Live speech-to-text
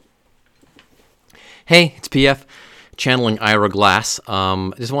Hey, it's PF, channeling Ira Glass.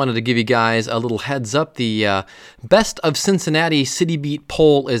 I just wanted to give you guys a little heads up. The Best of Cincinnati City Beat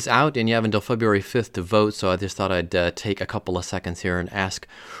poll is out, and you have until February 5th to vote, so I just thought I'd take a couple of seconds here and ask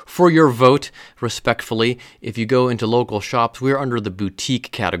for your vote respectfully. If you go into local shops, we're under the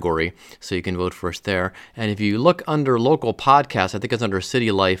boutique category, so you can vote for us there. And if you look under local podcasts, I think it's under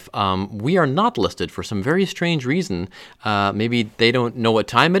City Life, we are not listed for some very strange reason. Maybe they don't know what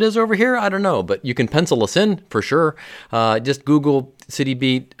time it is over here, I don't know, but you can pencil us in for sure. Just Google City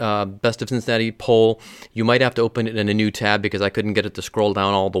Beat Best of Cincinnati poll. You might have to open it in a new tab because I couldn't get it to scroll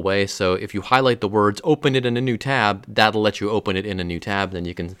down all the way. So if you highlight the words, open it in a new tab, that'll let you open it in a new tab. Then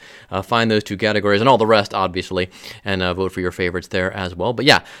you can find those two categories and all the rest, obviously, and vote for your favorites there as well. But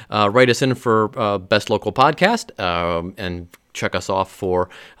yeah, write us in for Best Local Podcast and check us off for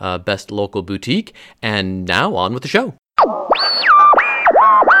Best Local Boutique. And now on with the show.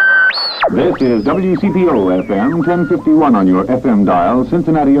 This is WCPO FM 1051 on your FM dial,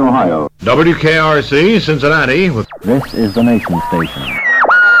 Cincinnati, Ohio. WKRC, Cincinnati. This is the nation station.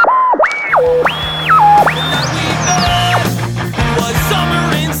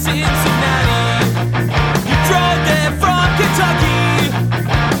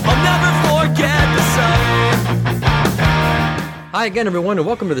 Hi again, everyone, and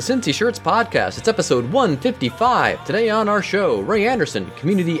welcome to the Cincy Shirts Podcast. It's episode 155. Today on our show, Ray Anderson,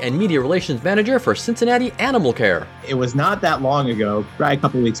 Community and Media Relations Manager for Cincinnati Animal Care. It was not that long ago, probably a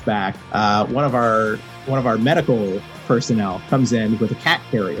couple weeks back, one of our medical personnel comes in with a cat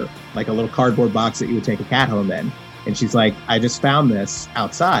carrier, like a little cardboard box that you would take a cat home in. And she's like, I just found this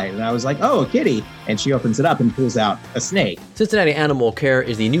outside. And I was like, oh, a kitty. And she opens it up and pulls out a snake. Cincinnati Animal Care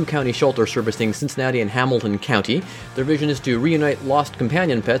is the new county shelter servicing Cincinnati and Hamilton County. Their vision is to reunite lost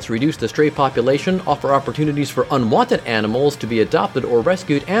companion pets, reduce the stray population, offer opportunities for unwanted animals to be adopted or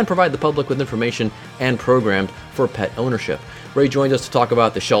rescued, and provide the public with information and programs for pet ownership. Ray joins us to talk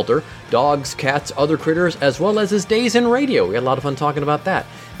about the shelter, dogs, cats, other critters, as well as his days in radio. We had a lot of fun talking about that.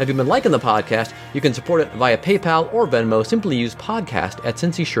 If you've been liking the podcast, you can support it via PayPal or Venmo. Simply use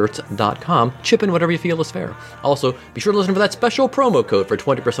podcast@cincyshirts.com. Chip in whatever you feel is fair. Also, be sure to listen for that special promo code for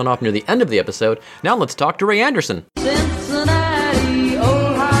 20% off near the end of the episode. Now let's talk to Ray Anderson. Cincinnati,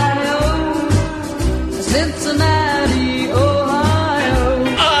 Ohio. Cincinnati, Ohio.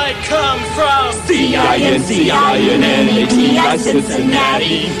 I come from C-I-N-C-I-N-N-A-T-I,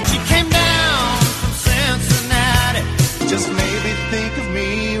 Cincinnati. She came down from Cincinnati. Just maybe think of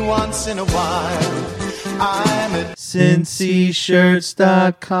me once in a while. I'm at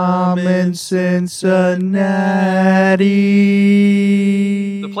CincyShirts.com in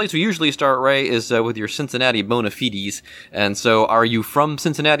Cincinnati. The place we usually start, Ray, is with your Cincinnati bona fides. And so are you from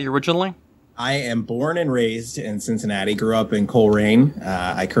Cincinnati originally? I am born and raised in Cincinnati, grew up in Colerain.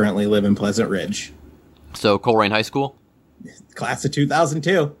 I currently live in Pleasant Ridge. So Colerain High School? Class of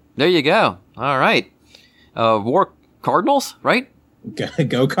 2002. There you go. All right. War Cardinals, right?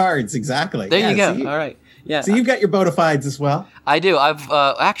 Go Cards, exactly. There you go. See? All right. Yeah. So you've got your bona fides as well? I do. I've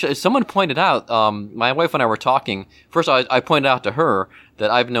actually, someone pointed out, my wife and I were talking. First, I pointed out to her that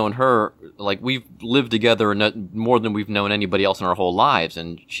I've known her, like, we've lived together more than we've known anybody else in our whole lives.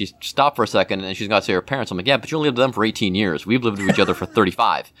 And she stopped for a second and she's got to say her parents. I'm like, yeah, but you only lived with them for 18 years. We've lived with each other for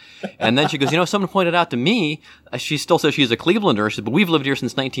 35. And then she goes, someone pointed out to me, she still says she's a Clevelander. She said, but we've lived here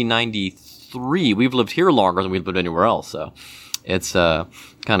since 1993. We've lived here longer than we've lived anywhere else. So it's kind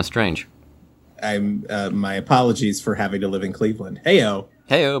of strange. My apologies for having to live in Cleveland. Heyo,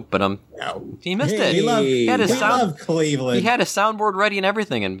 but he missed it. We love Cleveland. He had a soundboard ready and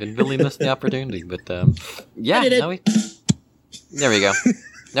everything, and really missed the opportunity. But yeah, there we go.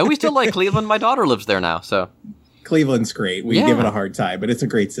 Now we still like Cleveland. My daughter lives there now, so Cleveland's great. We give it a hard time, but it's a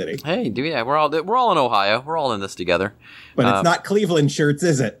great city. Hey, we're all in Ohio. We're all in this together. But it's not Cleveland shirts,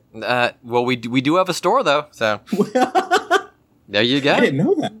 is it? Well, we do have a store though, so. There you go. I didn't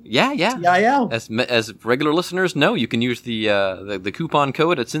know that. Yeah. CIL. As regular listeners know, you can use the coupon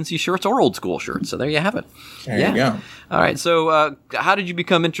code at Cincy Shirts or Old School Shirts. So there you have it. There you go. All right. So how did you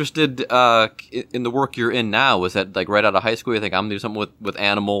become interested in the work you're in now? Was that like right out of high school? You think I'm going to do something with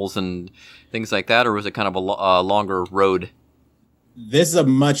animals and things like that? Or was it kind of a longer road? This is a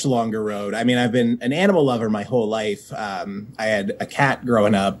much longer road. I mean, I've been an animal lover my whole life. I had a cat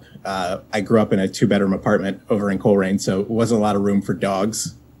growing up. I grew up in a 2-bedroom apartment over in Colerain, so it wasn't a lot of room for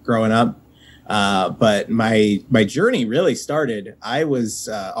dogs growing up. But my journey really started. I was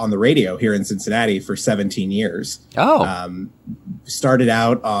on the radio here in Cincinnati for 17 years. Started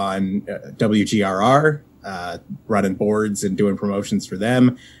out on WGRR, running boards and doing promotions for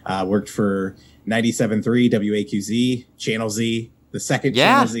them. Worked for 97.3 WAQZ, Channel Z, the second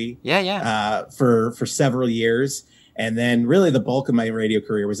Yeah. Channel Z. Yeah. For several years. And then really the bulk of my radio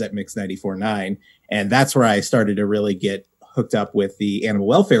career was at Mix 94.9. And that's where I started to really get hooked up with the animal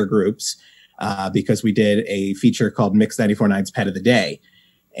welfare groups because we did a feature called Mix 94.9's Pet of the Day.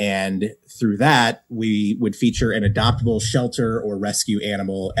 And through that, we would feature an adoptable shelter or rescue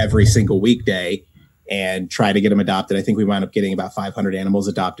animal every single weekday and try to get them adopted. I think we wound up getting about 500 animals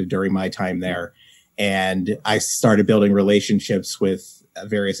adopted during my time there. And I started building relationships with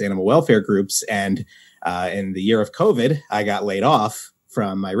various animal welfare groups. And in the year of COVID, I got laid off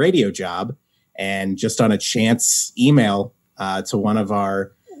from my radio job. And just on a chance email to one of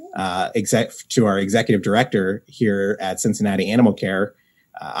our executive director here at Cincinnati Animal Care,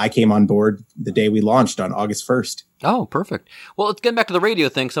 I came on board the day we launched on August 1st. Oh, perfect. Well, let's get back to the radio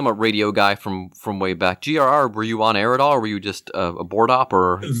thing. So I'm a radio guy from way back. GRR, were you on air at all? Or were you just a board op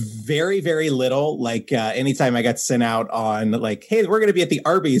or? Very, very little. Like anytime I got sent out on like, hey, we're going to be at the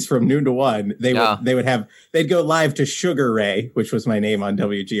Arby's from noon to 1. They'd go live to Sugar Ray, which was my name on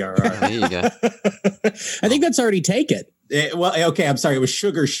WGRR. There you go. I think that's already taken. Okay, I'm sorry. It was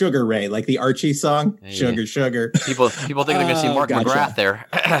Sugar Ray, like the Archie song. Yeah. Sugar. People think they're going to see Mark Gotcha. McGrath there.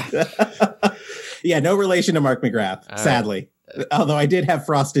 Yeah, no relation to Mark McGrath, sadly. Although I did have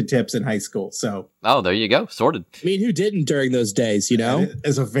frosted tips in high school, so. Oh, there you go. Sorted. I mean, who didn't during those days, you know?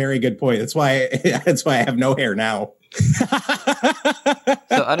 It's a very good point. That's why I have no hair now. So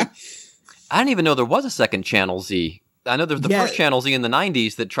I didn't even know there was a second Channel Z. I know there's the first Channel Z in the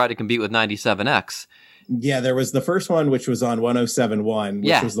 90s that tried to compete with 97X. Yeah, there was the first one, which was on 107.1,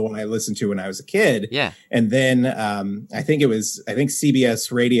 which was the one I listened to when I was a kid. Yeah. And then I think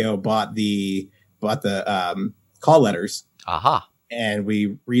CBS Radio bought the call letters. Aha. And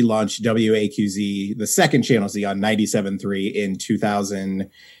we relaunched WAQZ, the second Channel Z, on 97.3 in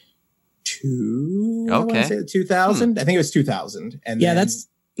 2002. Okay. I want to say 2000. I think it was 2000. And Yeah, then,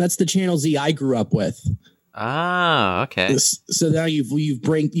 that's the Channel Z I grew up with. Ah, okay. So now you've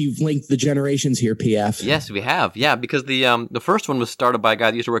linked the generations here, PF. Yes, we have. Yeah, because the first one was started by a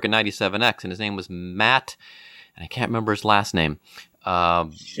guy that used to work at 97X, and his name was Matt, and I can't remember his last name.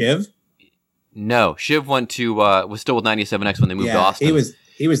 Shiv? No, Shiv went to was still with 97X when they moved to Austin.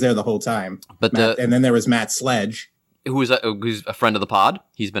 He was there the whole time. But and then there was Matt Sledge, who's a friend of the pod.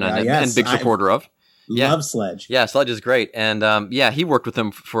 He's been and big supporter of. Love Sledge. Yeah, Sledge is great, and he worked with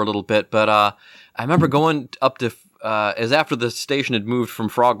him for a little bit. But I remember going up to as after the station had moved from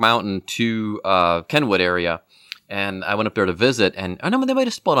Frog Mountain to Kenwood area, and I went up there to visit. And I know they might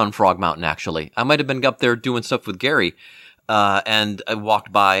have split on Frog Mountain actually. I might have been up there doing stuff with Gary. And I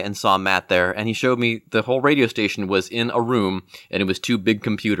walked by and saw Matt there, and he showed me the whole radio station was in a room, and it was 2 big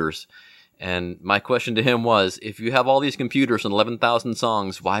computers. And my question to him was, if you have all these computers and 11,000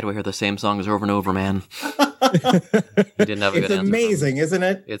 songs, why do I hear the same songs over and over, man? He didn't have a good answer. It's amazing, isn't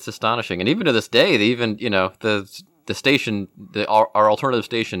it? It's astonishing. And even to this day, they even, the station, our alternative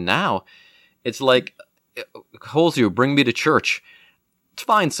station now, it's like, Holzu, bring me to church. It's a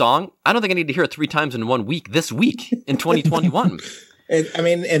fine song. I don't think I need to hear it 3 times in 1 week, this week, in 2021.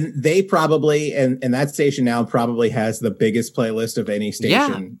 And they probably, and that station now probably has the biggest playlist of any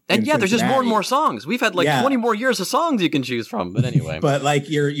station. Yeah. And there's just more and more songs. We've had 20 more years of songs you can choose from. But anyway. But like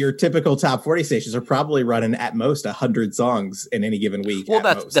your typical top 40 stations are probably running at most 100 songs in any given week. Well,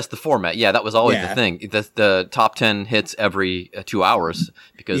 that's the format. Yeah, that was always the thing. The top 10 hits every 2 hours.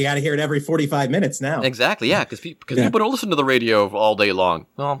 Because you got to hear it every 45 minutes now. Exactly, yeah. Because people don't listen to the radio all day long.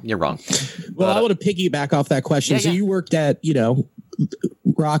 Well, you're wrong. Well, I want to piggyback off that question. So you worked at,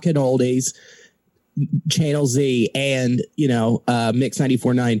 Rockin' Oldies, Channel Z, and Mix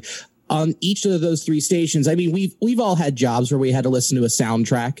 94.9. On each of those 3 stations, I mean, we've all had jobs where we had to listen to a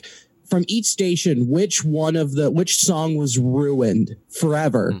soundtrack. From each station, which song was ruined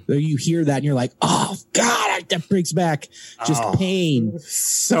forever? You hear that and you're like, oh God, that brings back just pain.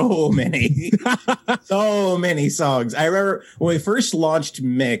 So many, so many songs. I remember when we first launched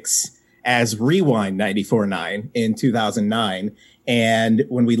Mix as Rewind 94.9 in 2009. And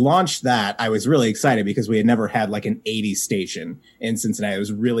when we launched that, I was really excited because we had never had like an 80s station in Cincinnati. It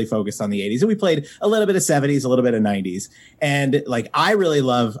was really focused on the 80s. And we played a little bit of 70s, a little bit of 90s. And like, I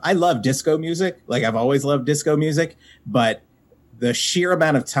love disco music. Like I've always loved disco music, but the sheer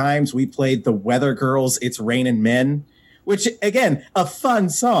amount of times we played the Weather Girls, It's Rainin' Men, which again, a fun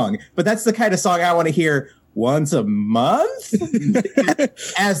song, but that's the kind of song I want to hear once a month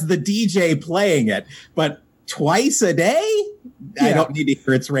as the DJ playing it. But twice a day? Yeah. I don't need to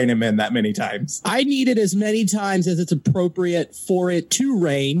hear It's Rainin' Men that many times. I need it as many times as it's appropriate for it to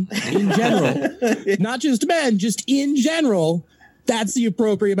rain in general. Not just men, just in general. That's the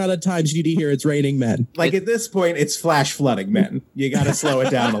appropriate amount of times you need to hear It's Raining Men. Like at this point, it's flash flooding, men. You got to slow it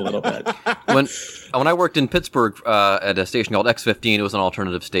down a little bit. When I worked in Pittsburgh at a station called X15, it was an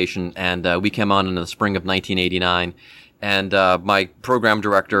alternative station, and we came on in the spring of 1989. And my program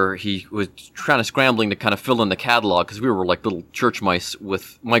director, he was kind of scrambling to kind of fill in the catalog because we were like little church mice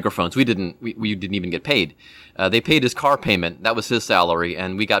with microphones. We didn't even get paid. They paid his car payment. That was his salary,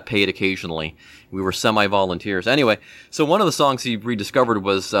 and we got paid occasionally. We were semi-volunteers. Anyway, so one of the songs he rediscovered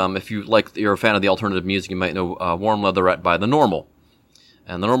was, if you're a fan of the alternative music, you might know Warm Leatherette by The Normal.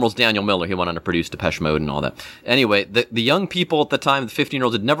 And The Normal's Daniel Miller. He went on to produce Depeche Mode and all that. Anyway, the young people at the time, the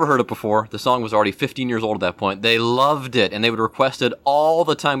 15-year-olds, had never heard it before. The song was already 15 years old at that point. They loved it, and they would request it all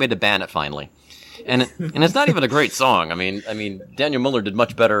the time. We had to ban it finally. And it's not even a great song. I mean, Daniel Miller did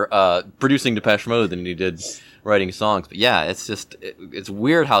much better producing Depeche Mode than he did writing songs. But yeah, it's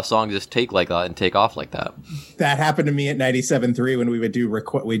weird how songs just take like that and take off like that. That happened to me at 97.3 when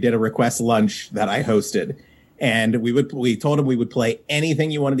we did a request lunch that I hosted. And we told him we would play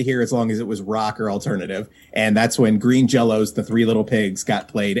anything you wanted to hear as long as it was rock or alternative. And that's when Green Jello's The Three Little Pigs got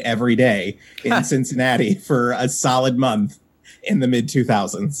played every day in Cincinnati for a solid month in the mid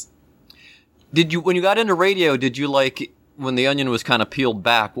 2000s. When you got into radio, did you like when the onion was kind of peeled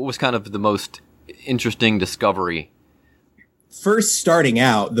back? What was kind of the most interesting discovery? First starting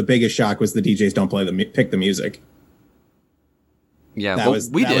out, the biggest shock was the DJs don't pick the music. Yeah, that was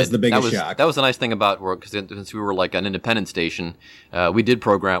the biggest shock. That was the nice thing about work, because since we were like an independent station, we did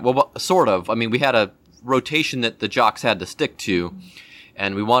program. Well, sort of. I mean, we had a rotation that the jocks had to stick to,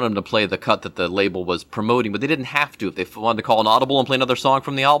 and we wanted them to play the cut that the label was promoting, but they didn't have to. If they wanted to call an audible and play another song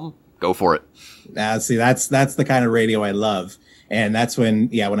from the album, go for it. See, that's the kind of radio I love, and that's when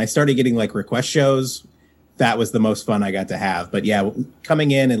I started getting like request shows. That was the most fun I got to have. But yeah,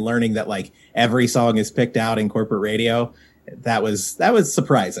 coming in and learning that like every song is picked out in corporate radio. That was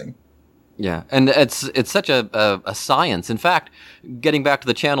surprising. Yeah, and it's such a science. In fact, getting back to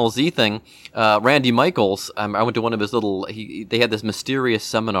the Channel Z thing, Randy Michaels, I went to one of his they had this mysterious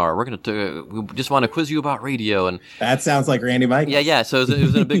seminar. We just want to quiz you about radio, and that sounds like Randy Michaels. Yeah. So it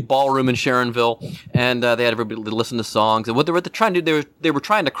was in a big ballroom in Sharonville, and they had everybody listen to songs. And what they were trying to do, they were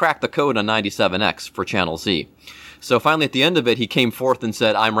trying to crack the code on 97X for Channel Z. So finally, at the end of it, he came forth and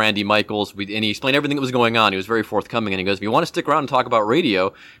said, "I'm Randy Michaels," and he explained everything that was going on. He was very forthcoming, and he goes, "If you want to stick around and talk about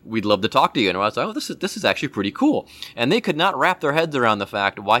radio, we'd love to talk to you." And I was like, "Oh, this is actually pretty cool." And they could not wrap their heads around the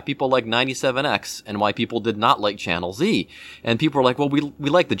fact why people like 97X and why people did not like Channel Z. And people were like, "Well, we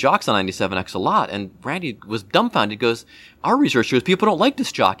like the jocks on 97X a lot." And Randy was dumbfounded. He goes, "Our research shows people don't like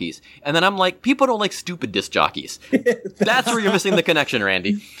disc jockeys." And then I'm like, "People don't like stupid disc jockeys." That's where you're missing the connection,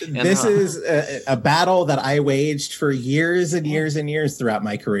 Randy. And this is a battle that I waged for years and years and years throughout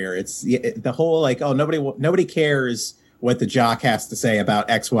my career. It's the whole like, oh, nobody cares what the jock has to say about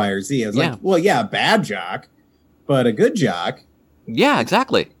X, Y, or Z. I was like, well, yeah, a bad jock, but a good jock. Yeah,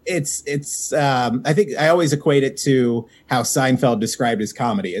 exactly. It's I think I always equate it to how Seinfeld described his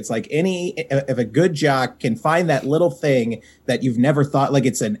comedy. It's like if a good jock can find that little thing that you've never thought, like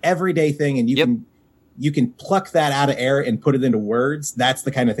it's an everyday thing, and you can pluck that out of air and put it into words. That's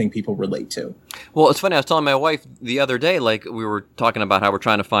the kind of thing people relate to. Well, it's funny. I was telling my wife the other day, like we were talking about how we're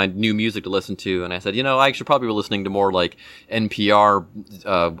trying to find new music to listen to. And I said, I should probably be listening to more like NPR,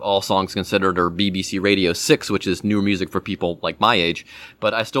 All Songs Considered, or BBC Radio 6, which is newer music for people like my age.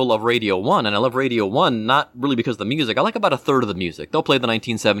 But I still love Radio 1. And I love Radio 1, not really because of the music. I like about a third of the music. They'll play the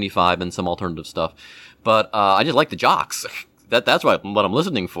 1975 and some alternative stuff. But I just like the jocks. That's what I'm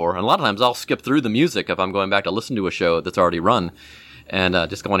listening for. And a lot of times I'll skip through the music if I'm going back to listen to a show that's already run, and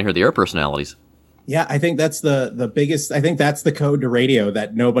just want to hear the air personalities. Yeah, I think that's the biggest. I think that's the code to radio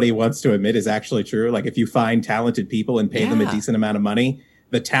that nobody wants to admit is actually true. Like if you find talented people and pay them a decent amount of money,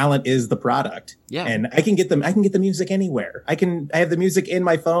 the talent is the product. Yeah, and I can get the music anywhere. I have the music in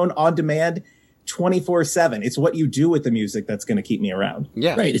my phone on demand. 24/7. It's what you do with the music that's going to keep me around.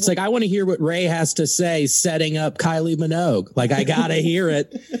 Yeah. Right. It's like, I want to hear what Ray has to say setting up Kylie Minogue. Like, I got to hear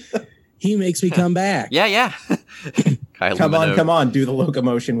it. He makes me come back. Yeah. Kylie come on. Do the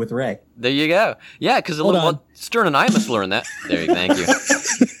locomotion with Ray. There you go. Yeah, because Stern and I must learn that. There you go. Thank you.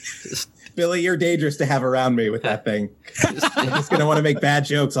 Billy, you're dangerous to have around me with that thing. I'm just going to want to make bad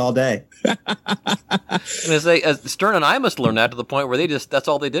jokes all day. Stern and Imus learned that to the point where that's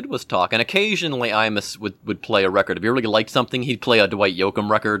all they did was talk. And occasionally Imus would play a record. If he really liked something, he'd play a Dwight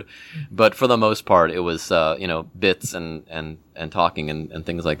Yoakam record. But for the most part, it was, bits and talking and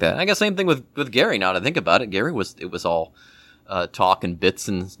things like that. And I guess same thing with Gary now that I think about it. Gary it was all talk and bits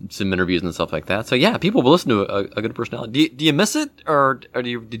and some interviews and stuff like that. So yeah, people will listen to a good personality. Do you miss it, or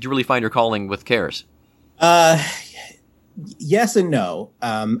did you really find your calling with Cares? Yes and no.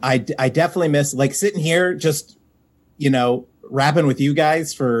 I definitely miss like sitting here just, rapping with you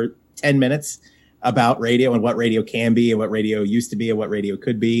guys for 10 minutes about radio and what radio can be and what radio used to be and what radio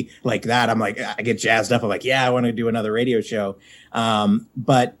could be like that. I'm like, I get jazzed up. I'm like, yeah, I want to do another radio show.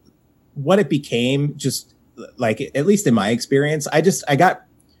 But what it became, just like, at least in my experience, I got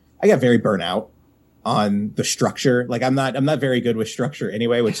very burnt out on the structure. Like I'm not very good with structure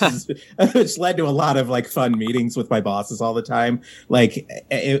anyway, which led to a lot of like fun meetings with my bosses all the time. Like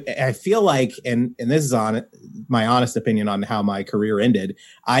I feel like, and this is on my honest opinion on how my career ended.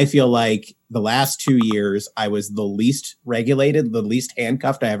 I feel like the last 2 years I was the least regulated, the least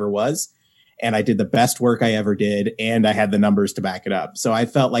handcuffed I ever was. And I did the best work I ever did. And I had the numbers to back it up. So I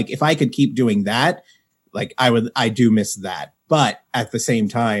felt like if I could keep doing that, like I do miss that. But at the same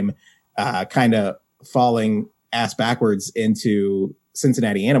time, kind of falling ass backwards into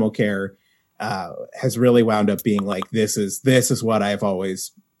Cincinnati Animal Care has really wound up being like, this is what I've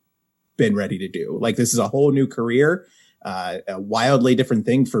always been ready to do. Like, this is a whole new career, a wildly different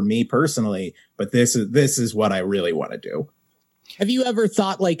thing for me personally, but this is what I really want to do. Have you ever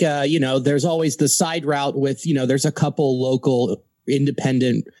thought like, there's always the side route with, there's a couple local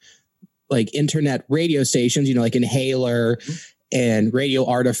independent like internet radio stations, like Inhaler and Radio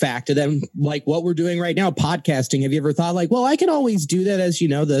Artifact, and then like what we're doing right now, podcasting. Have you ever thought like, well, I could always do that as,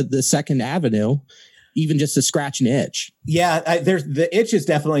 the second avenue, even just to scratch an itch? Yeah, there's the itch is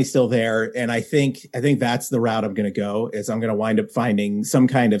definitely still there. And I think that's the route I'm going to go, is I'm going to wind up finding some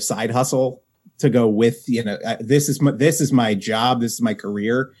kind of side hustle to go with, this is my job. This is my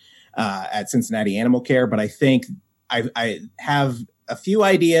career at Cincinnati Animal Care. But I think I have a few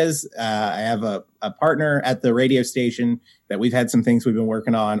ideas. I have a partner at the radio station that we've had some things we've been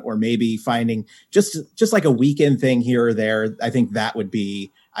working on, or maybe finding just like a weekend thing here or there. I think that would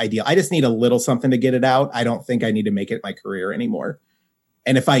be ideal. I just need a little something to get it out. I don't think I need to make it my career anymore.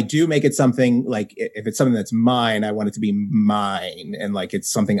 And if I do make it something, like if it's something that's mine, I want it to be mine, and like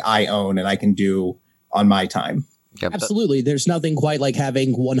it's something I own and I can do on my time. Yep. Absolutely. There's nothing quite like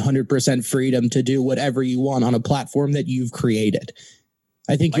having 100% freedom to do whatever you want on a platform that you've created.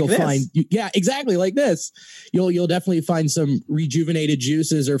 I think like you'll find, exactly like this. You'll definitely find some rejuvenated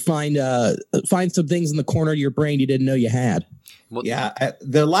juices, or find some things in the corner of your brain you didn't know you had. Well,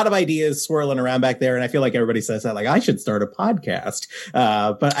 there are a lot of ideas swirling around back there, and I feel like everybody says that, like, I should start a podcast.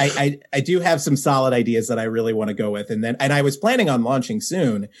 But I do have some solid ideas that I really want to go with, and I was planning on launching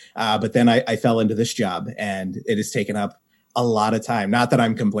soon, but then I fell into this job, and it has taken up a lot of time. Not that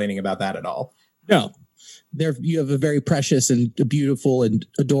I'm complaining about that at all. No. There, you have a very precious and beautiful and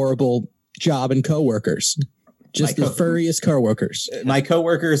adorable job and coworkers. Just the furriest coworkers. My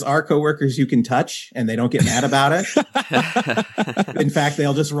coworkers are coworkers you can touch, and they don't get mad about it. In fact,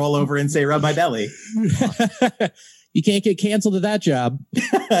 they'll just roll over and say, "Rub my belly." You can't get canceled at that job.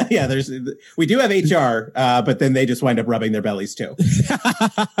 Yeah, we do have HR, but then they just wind up rubbing their bellies too.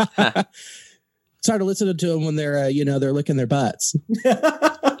 It's hard to listen to them when they're they're licking their butts.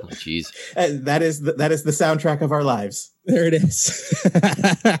 Jeez, that is the soundtrack of our lives. There it is.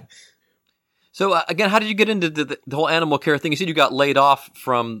 So again, how did you get into the whole animal care thing? You said you got laid off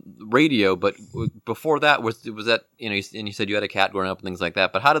from radio, but before that was that and you said you had a cat growing up and things like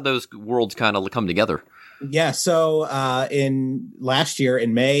that. But how did those worlds kind of come together? Yeah, so in last year,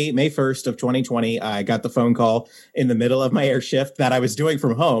 in May 1st of 2020, I got the phone call in the middle of my air shift that I was doing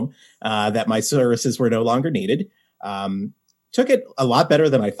from home, that my services were no longer needed. Took it a lot better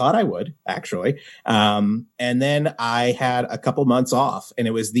than I thought I would, actually. And then I had a couple months off, and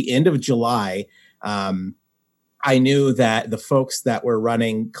it was the end of July. I knew that the folks that were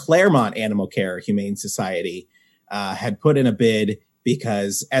running Claremont Animal Care Humane Society had put in a bid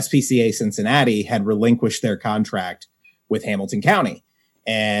because SPCA Cincinnati had relinquished their contract with Hamilton County.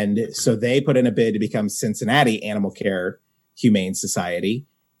 And so they put in a bid to become Cincinnati Animal Care Humane Society.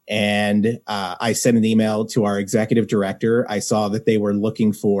 And I sent an email to our executive director. I saw that they were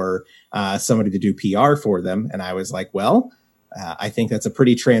looking for somebody to do PR for them. And I was like, well, I think that's a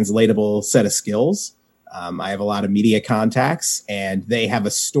pretty translatable set of skills. I have a lot of media contacts, and they have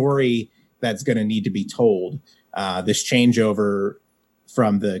a story that's going to need to be told. This changeover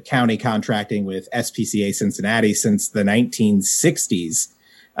from the county contracting with SPCA Cincinnati since the 1960s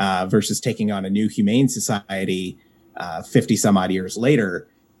versus taking on a new humane society 50 some odd years later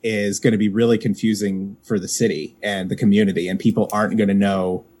is going to be really confusing for the city and the community. And people aren't going to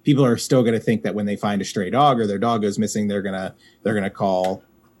know. People are still going to think that when they find a stray dog or their dog goes missing, they're going to call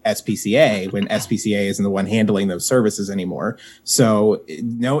SPCA when SPCA isn't the one handling those services anymore. So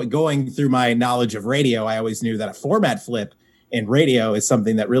going through my knowledge of radio, I always knew that a format flip And radio is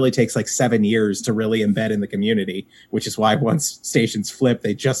something that really takes like 7 years to really embed in the community, which is why once stations flip,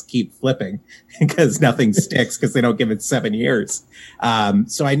 they just keep flipping because nothing sticks because they don't give it 7 years.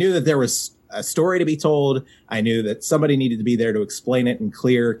 So I knew that there was a story to be told. I knew that somebody needed to be there to explain it in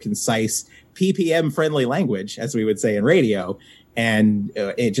clear, concise, PPM friendly language, as we would say in radio. And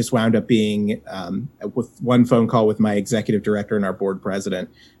it just wound up being, with one phone call with my executive director and our board president,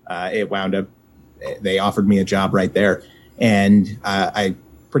 they offered me a job right there. And I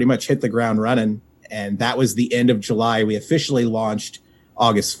pretty much hit the ground running. And that was the end of July. We officially launched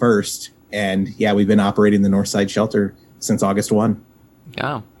August 1st. And yeah, we've been operating the Northside Shelter since August 1.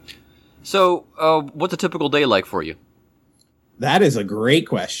 Yeah. So what's a typical day like for you? That is a great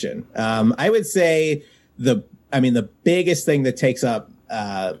question. I would say the biggest thing that takes up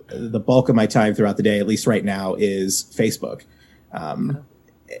the bulk of my time throughout the day, at least right now, is Facebook.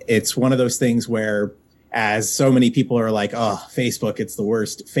 It's one of those things where, as so many people are like, oh, Facebook, it's the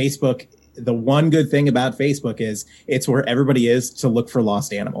worst. Facebook, the one good thing about Facebook is it's where everybody is to look for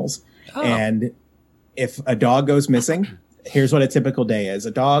lost animals. Oh. And if a dog goes missing, here's what a typical day is.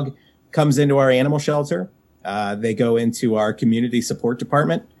 A dog comes into our animal shelter. They go into our community support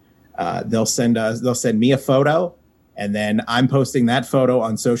department. They'll send me a photo, and then I'm posting that photo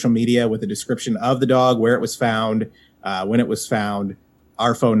on social media with a description of the dog, where it was found, when it was found,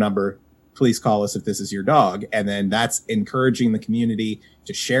 our phone number. Please call us if this is your dog. And then that's encouraging the community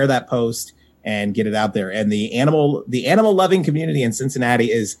to share that post and get it out there. And the animal loving community in Cincinnati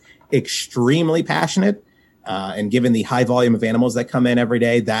is extremely passionate. And given the high volume of animals that come in every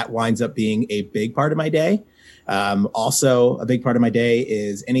day, that winds up being a big part of my day. Also, a big part of my day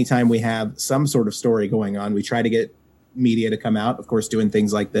is anytime we have some sort of story going on, we try to get media to come out, of course, doing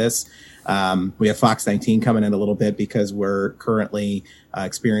things like this. We have Fox 19 coming in a little bit because we're currently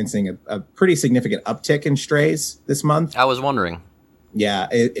experiencing a pretty significant uptick in strays this month. I was wondering. Yeah,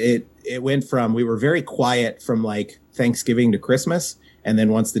 it went from, we were very quiet from like Thanksgiving to Christmas. And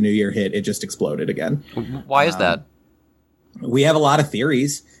then once the new year hit, it just exploded again. Why is that? We have a lot of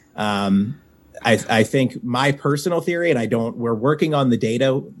theories. I think my personal theory, and we're working on the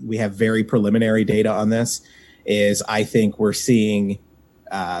data. We have very preliminary data on this, is I think we're seeing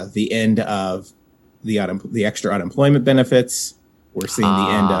the end of the extra unemployment benefits. We're seeing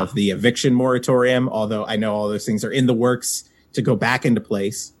the end of the eviction moratorium, although I know all those things are in the works to go back into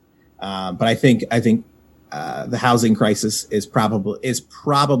place. But I think the housing crisis is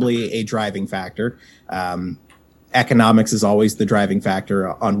probably a driving factor. Economics is always the driving factor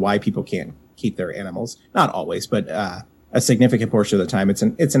on why people can't keep their animals. Not always, but a significant portion of the time, it's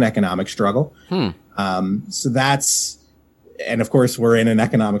an economic struggle. So that's, and of course, we're in an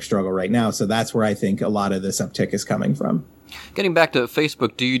economic struggle right now. So that's where I think a lot of this uptick is coming from. Getting back to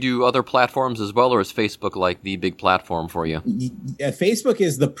Facebook, do you do other platforms as well, or is Facebook like the big platform for you? Yeah, Facebook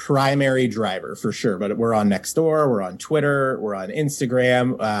is the primary driver for sure, but we're on Nextdoor, we're on Twitter, we're on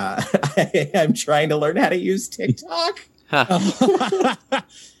Instagram. I'm trying to learn how to use TikTok. I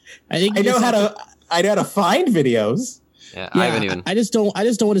know how to find videos. Yeah, I haven't even. I just don't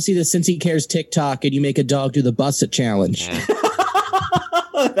want to see the Cincy Cares TikTok and you make a dog do the Busset challenge. Yeah.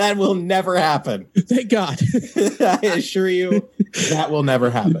 That will never happen. Thank God. I assure you that will never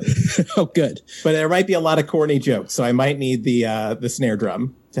happen. Oh, good. But there might be a lot of corny jokes, so I might need the snare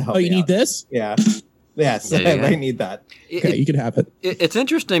drum to help. Oh, you me need out. This? Yeah. Yes, I might need that. Okay, you can have it. It's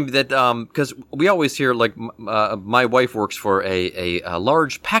interesting that because we always hear, like, my wife works for a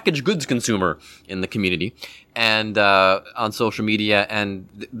large packaged goods consumer in the community and on social media, and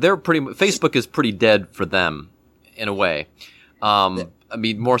they're Facebook is pretty dead for them in a way. I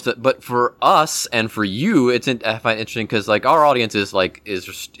mean, more so, but for us and for you, I find it interesting because like our audience is the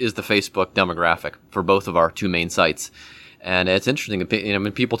Facebook demographic for both of our two main sites. And it's interesting,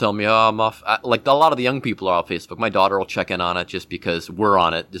 when people tell me, oh, I'm off, like a lot of the young people are off Facebook. My daughter will check in on it just because we're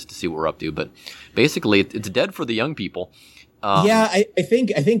on it, just to see what we're up to. But basically, it's dead for the young people. Yeah, I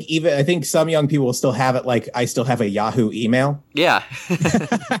think some young people will still have it. Like I still have a Yahoo email. Yeah.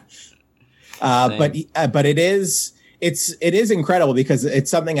 But it is incredible because it's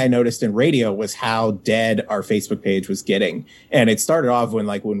something I noticed in radio was how dead our Facebook page was getting. And it started off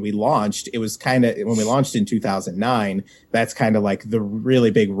when we launched, it was when we launched in 2009, that's kind of like the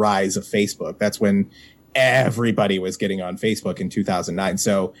really big rise of Facebook. That's when everybody was getting on Facebook in 2009.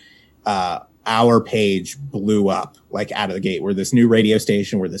 So, our page blew up like out of the gate. We're this new radio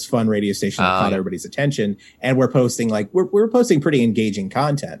station. We're this fun radio station that caught everybody's attention. And we're posting we're posting pretty engaging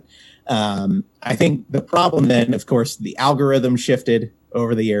content. I think the problem then, of course, the algorithm shifted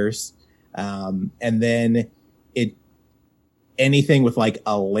over the years. And then anything with like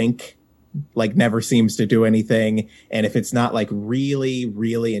a link like never seems to do anything. And if it's not like really,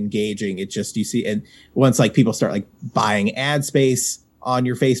 really engaging, it just, you see, and once like people start like buying ad space on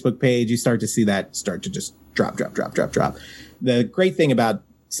your Facebook page, you start to see that start to just drop. The great thing about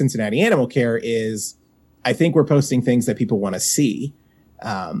Cincinnati Animal Care is I think we're posting things that people want to see.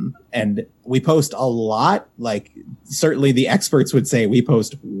 And we post a lot. Like certainly the experts would say we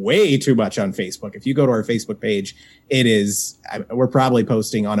post way too much on Facebook. If you go to our Facebook page, we're probably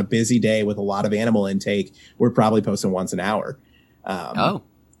posting on a busy day with a lot of animal intake. We're probably posting once an hour.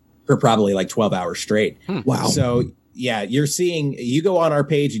 For probably like 12 hours straight. Wow. So yeah, you go on our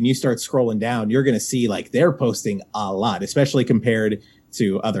page and you start scrolling down, you're going to see like they're posting a lot, especially compared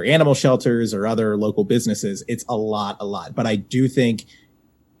to other animal shelters or other local businesses. It's a lot. But I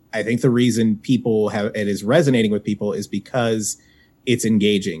think the reason it is resonating with people is because it's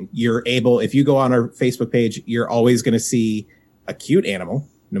engaging. If you go on our Facebook page, you're always going to see a cute animal,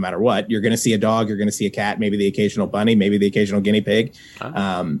 no matter what. You're going to see a dog, you're going to see a cat, maybe the occasional bunny, maybe the occasional guinea pig.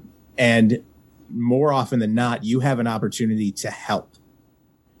 And more often than not, you have an opportunity to help.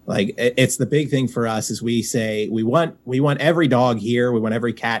 Like it's the big thing for us is we say we want every dog here, we want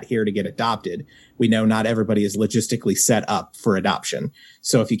every cat here to get adopted. We know not everybody is logistically set up for adoption.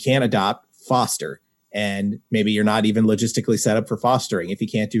 So if you can't adopt, foster. And maybe you're not even logistically set up for fostering. If you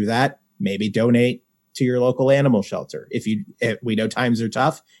can't do that, maybe donate to your local animal shelter. If we know times are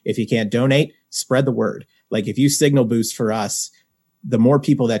tough, if you can't donate, spread the word. Like if you signal boost for us, the more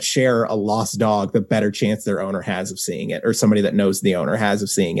people that share a lost dog, the better chance their owner has of seeing it, or somebody that knows the owner has of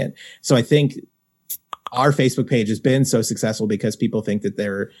seeing it. So I think our Facebook page has been so successful because people think that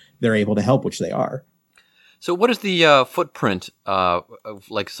they're able to help, which they are. So what is the footprint of,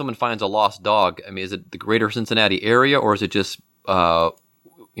 like someone finds a lost dog? I mean, is it the greater Cincinnati area, or is it just, where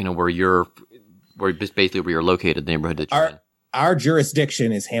you're located, the neighborhood that you're in? Our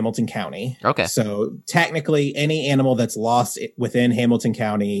jurisdiction is Hamilton County. Okay. So technically any animal that's lost within Hamilton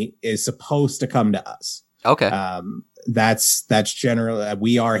County is supposed to come to us. Okay. That's generally,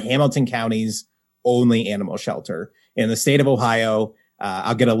 we are Hamilton County's only animal shelter. In the state of Ohio,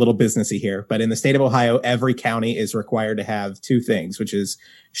 I'll get a little businessy here, but in the state of Ohio, every county is required to have two things, which is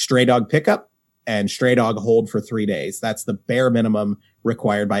stray dog pickup and stray dog hold for 3 days. That's the bare minimum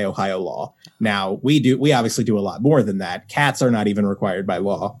required by Ohio law. Now we obviously do a lot more than that. Cats are not even required by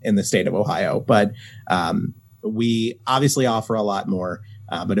law in the state of Ohio, but we obviously offer a lot more.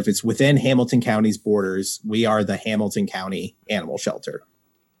 But if it's within Hamilton County's borders, we are the Hamilton County Animal Shelter.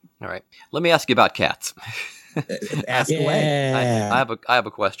 All right. Let me ask you about cats. Ask away. I have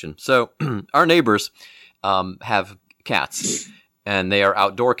a question. So our neighbors have cats, and they are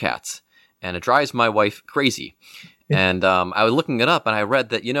outdoor cats, and it drives my wife crazy. And I was looking it up, and I read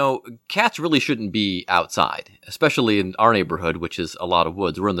that, cats really shouldn't be outside, especially in our neighborhood, which is a lot of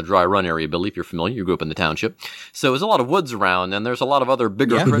woods. We're in the Dry Run area, Billy, if you're familiar. You grew up in the township. So there's a lot of woods around, and there's a lot of other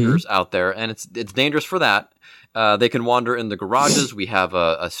bigger critters out there, and it's dangerous for that. They can wander in the garages. We have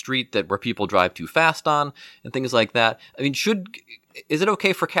a street where people drive too fast on and things like that. I mean, is it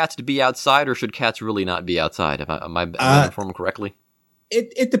okay for cats to be outside, or should cats really not be outside? Am I informed correctly?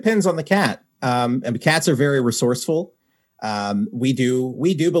 It depends on the cat. And cats are very resourceful. We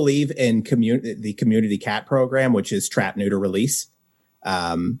do believe in the community cat program, which is trap, neuter, release.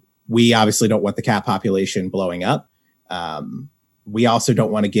 We obviously don't want the cat population blowing up. We also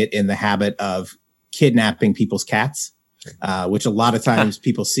don't want to get in the habit of kidnapping people's cats, which a lot of times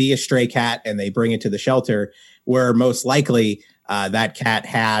people see a stray cat and they bring it to the shelter, where most likely that cat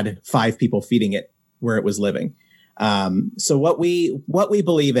had 5 people feeding it where it was living. So what we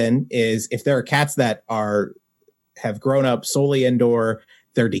believe in is if there are cats that have grown up solely indoor,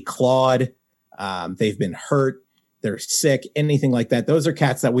 they're declawed, they've been hurt, they're sick, anything like that, those are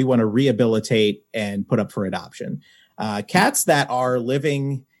cats that we want to rehabilitate and put up for adoption. Cats that are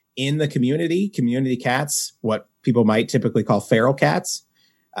living in the community cats, what people might typically call feral cats,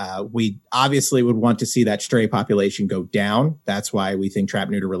 we obviously would want to see that stray population go down. That's why we think trap,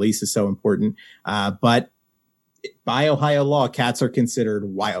 neuter, release is so important. But by Ohio law, cats are considered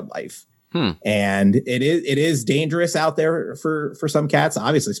wildlife. And it is dangerous out there for some cats,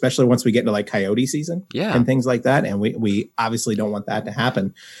 obviously, especially once we get into like coyote season and things like that. And we obviously don't want that to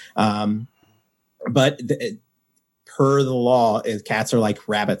happen. But per the law, cats are like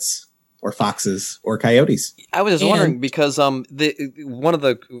rabbits or foxes or coyotes. I was just wondering because one of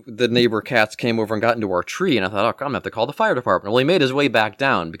the neighbor cats came over and got into our tree, and I thought, I'm gonna have to call the fire department. Well, he made his way back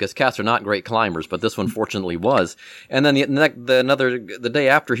down because cats are not great climbers, but this one fortunately was. And then the day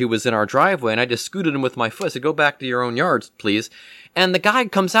after, he was in our driveway, and I just scooted him with my foot. I said, "Go back to your own yards, please." And the guy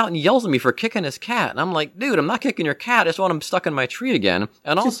comes out and yells at me for kicking his cat. And I'm like, dude, I'm not kicking your cat. I just want him stuck in my tree again.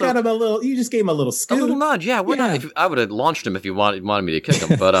 And Just also got him a little. You just gave him a little scoot. a little nudge. Yeah, we're not. I would have launched him if you wanted me to kick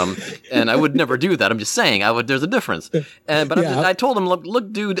him. But and I would never do that. I'm just saying. There's a difference. But I told him,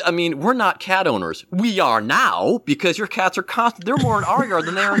 look, dude. I mean, we're not cat owners. We are now because your cats are constant. They're more in our yard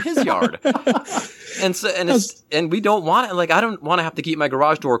than they are in his yard. And we don't want it. Like, I don't want to have to keep my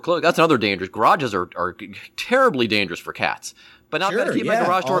garage door closed. That's another dangerous. Garages are terribly dangerous for cats. But now I've got to keep my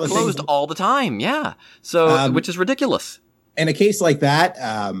garage door closed all the time. Yeah. So, which is ridiculous. In a case like that,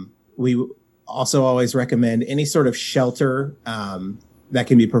 we also always recommend any sort of shelter that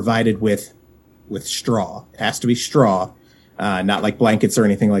can be provided with straw. It has to be straw, not like blankets or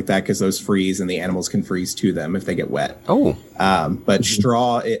anything like that, because those freeze and the animals can freeze to them if they get wet. Oh. But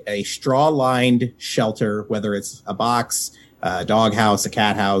a straw-lined shelter, whether it's a box, a dog house, a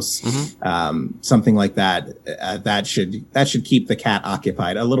cat house, something like that, that should keep the cat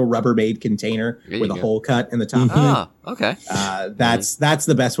occupied. A little Rubbermaid container with a hole cut in the top. Ah, okay. That's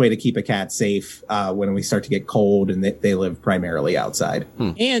the best way to keep a cat safe when we start to get cold and they live primarily outside.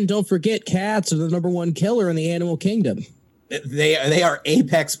 And don't forget, cats are the #1 killer in the animal kingdom. They are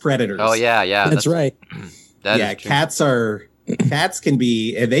apex predators. Oh yeah. That's right. Cats can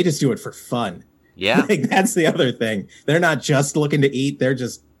be, and they just do it for fun. Yeah. Like, that's the other thing. They're not just looking to eat. They're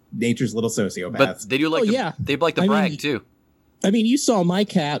just nature's little sociopaths. But they do like they like to brag too. I mean, you saw my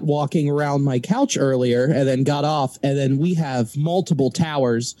cat walking around my couch earlier and then got off. And then we have multiple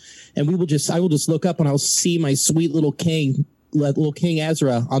towers, and I will just look up and I'll see my sweet little King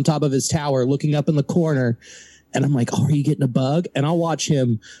Ezra on top of his tower looking up in the corner. And I'm like, oh, are you getting a bug? And I'll watch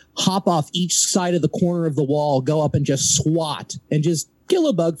him hop off each side of the corner of the wall, go up and just swat and just kill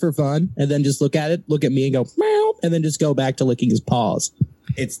a bug for fun. And then just look at me and go, meow, and then just go back to licking his paws.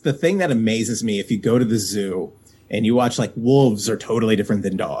 It's the thing that amazes me. If you go to the zoo and you watch, like, wolves are totally different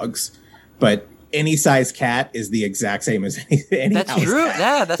than dogs, but any size cat is the exact same as any That's house true. cat.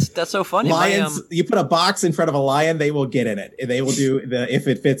 Yeah, that's so funny. Lions, you put a box in front of a lion, they will get in it. They will do the if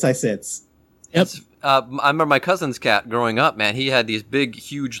it fits, I sits. Yep. I remember my cousin's cat growing up, man. He had these big,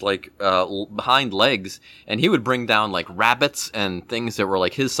 huge, like, hind legs, and he would bring down, like, rabbits and things that were,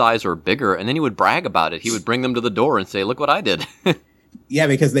 like, his size or bigger, and then he would brag about it. He would bring them to the door and say, look what I did. Yeah,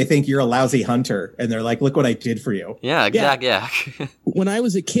 because they think you're a lousy hunter, and they're like, look what I did for you. Yeah, exactly. Yeah. When I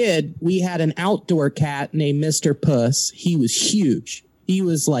was a kid, we had an outdoor cat named Mr. Puss. He was huge. He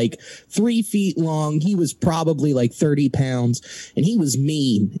was like 3 feet long. He was probably like 30 pounds, and he was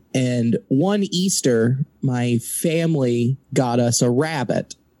mean. And one Easter, my family got us a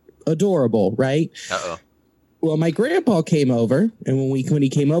rabbit. Adorable, right? Uh-oh. Well, my grandpa came over, and when he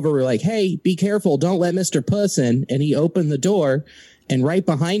came over, we were like, hey, be careful. Don't let Mr. Puss in. And he opened the door, and right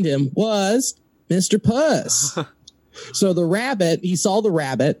behind him was Mr. Puss. So the rabbit, he saw the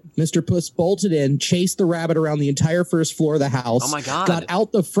rabbit. Mr. Puss bolted in, chased the rabbit around the entire first floor of the house. Oh, my God. Got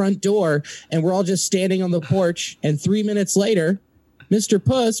out the front door, and we're all just standing on the porch. And 3 minutes later, Mr.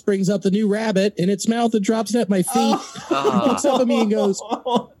 Puss brings up the new rabbit in its mouth and drops it at my feet. Looks up at me and goes,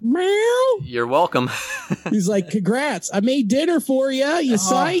 meow. You're welcome. He's like, congrats. I made dinner for you. You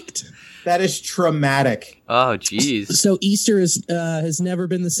psyched? That is traumatic. Oh, jeez. So Easter has never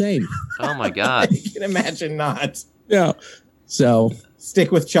been the same. Oh, my God. I can imagine not. Yeah. So stick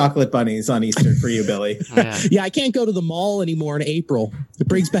with chocolate bunnies on Easter for you, Billy. Yeah, I can't go to the mall anymore in April. It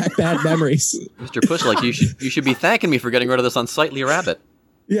brings back bad memories. Mr. Push, like, you should be thanking me for getting rid of this unsightly rabbit.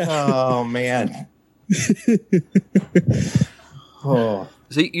 Yeah. Oh, man. Oh.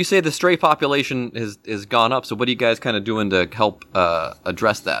 So you say the stray population has gone up. So what are you guys kind of doing to help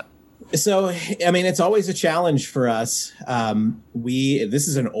address that? So, I mean, it's always a challenge for us. This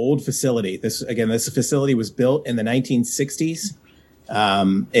is an old facility. This facility was built in the 1960s.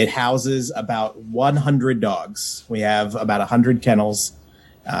 It houses about 100 dogs. We have about 100 kennels.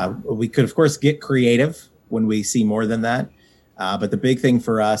 We could, of course, get creative when we see more than that. But the big thing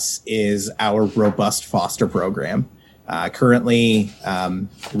for us is our robust foster program. Currently,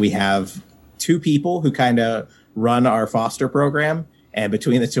 we have 2 people who kind of run our foster program. And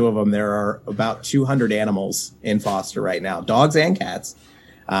between the 2 of them, there are about 200 animals in foster right now, dogs and cats.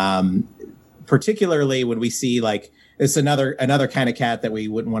 Particularly when we see, like, it's another kind of cat that we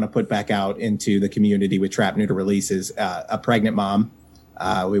wouldn't want to put back out into the community with trap neuter releases. A pregnant mom,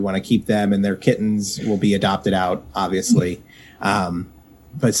 we want to keep them, and their kittens will be adopted out, obviously.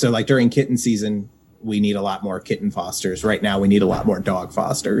 But so, like, during kitten season, we need a lot more kitten fosters. Right now, we need a lot more dog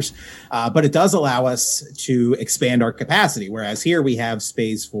fosters. But it does allow us to expand our capacity, whereas here we have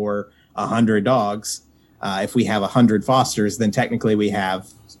space for 100 dogs. If we have 100 fosters, then technically we have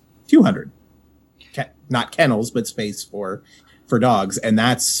 200. Not kennels, but space for for dogs. And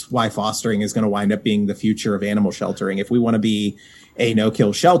that's why fostering is going to wind up being the future of animal sheltering. If we want to be a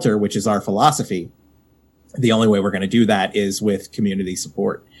no-kill shelter, which is our philosophy, the only way we're going to do that is with community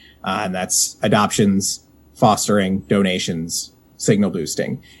support. And that's adoptions, fostering, donations, signal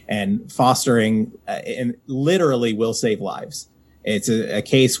boosting. And fostering and literally will save lives. It's a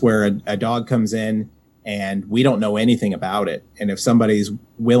case where a dog comes in and we don't know anything about it. And if somebody's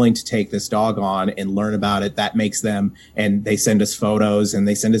willing to take this dog on and learn about it, that makes them, and they send us photos and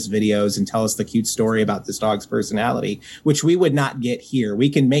they send us videos and tell us the cute story about this dog's personality, which we would not get here. We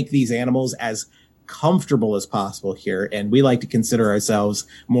can make these animals as comfortable as possible here. And we like to consider ourselves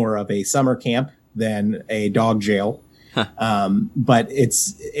more of a summer camp than a dog jail. But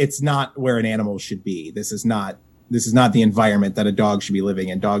it's not where an animal should be. This is not the environment that a dog should be living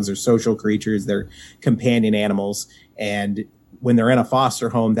in. Dogs are social creatures. They're companion animals. And when they're in a foster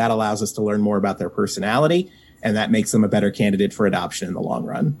home, that allows us to learn more about their personality, and that makes them a better candidate for adoption in the long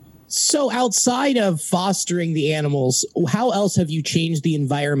run. So outside of fostering the animals, how else have you changed the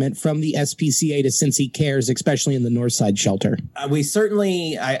environment from the SPCA to Cincy Cares, especially in the Northside shelter? I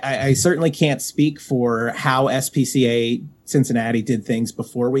certainly can't speak for how SPCA Cincinnati did things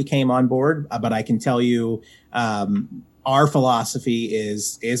before we came on board, but I can tell you our philosophy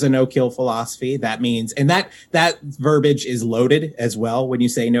is a no-kill philosophy. That means, and that verbiage is loaded as well when you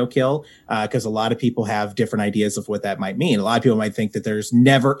say no-kill, because a lot of people have different ideas of what that might mean. A lot of people might think that there's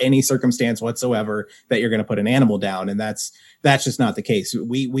never any circumstance whatsoever that you're going to put an animal down, and that's just not the case.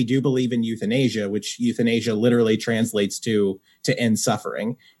 We do believe in euthanasia, which euthanasia literally translates to end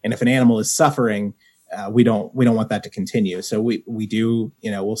suffering. And if an animal is suffering, we don't want that to continue. So we do,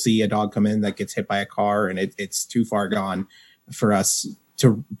 we'll see a dog come in that gets hit by a car and it's too far gone for us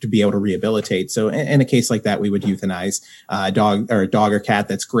to be able to rehabilitate. So in a case like that, we would euthanize a dog or cat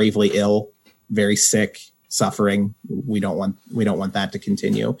that's gravely ill, very sick, suffering. We don't want that to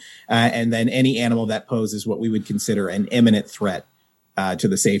continue. And then any animal that poses what we would consider an imminent threat to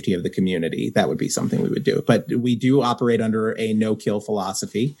the safety of the community, that would be something we would do. But we do operate under a no-kill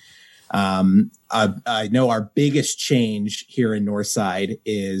philosophy. I know our biggest change here in Northside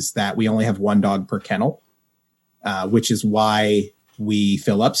is that we only have one dog per kennel, which is why we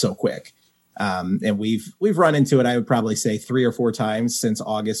fill up so quick. And we've run into it, I would probably say 3 or 4 times since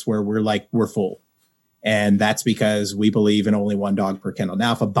August, where we're full. And that's because we believe in only one dog per kennel.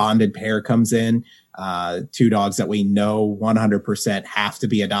 Now, if a bonded pair comes in, 2 dogs that we know 100% have to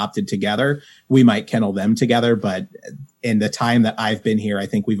be adopted together, we might kennel them together. But in the time that I've been here, I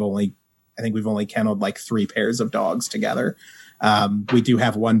think we've only kenneled like 3 pairs of dogs together. We do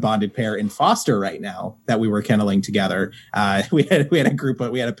have one bonded pair in foster right now that we were kenneling together. We had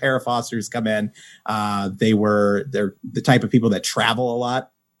a pair of fosters come in. They're the type of people that travel a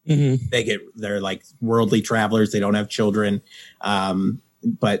lot. Mm-hmm. They're like worldly travelers. They don't have children.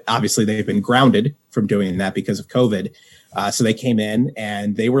 But obviously they've been grounded from doing that because of COVID. So they came in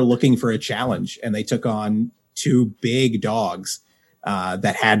and they were looking for a challenge, and they took on 2 big dogs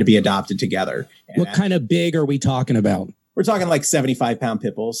that had to be adopted together. And what kind of big are we talking about? We're talking like 75-pound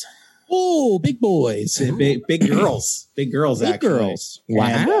pit bulls. Oh, big boys. Big girls. Big girls, big actually. Girls.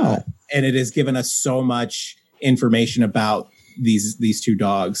 Wow. And it has given us so much information about these 2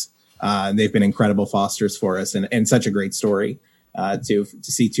 dogs. They've been incredible fosters for us, and such a great story to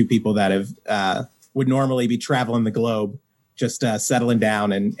see 2 people that have would normally be traveling the globe, just settling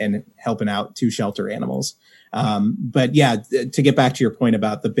down and helping out 2 shelter animals. But yeah, to get back to your point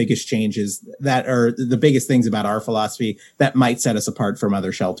about the biggest changes that are the biggest things about our philosophy that might set us apart from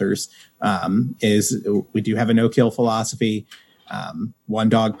other shelters, is we do have a no-kill philosophy, 1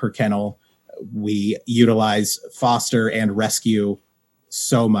 dog per kennel. We utilize foster and rescue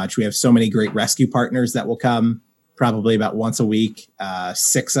so much. We have so many great rescue partners that will come probably about once a week.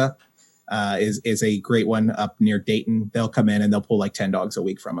 Sixa is a great one up near Dayton. They'll come in and they'll pull like 10 dogs a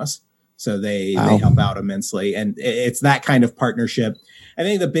week from us. So they help out immensely. And it's that kind of partnership. I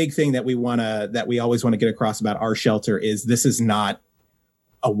think the big thing that we always want to get across about our shelter is this is not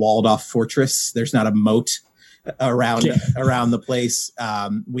a walled off fortress. There's not a moat around the place.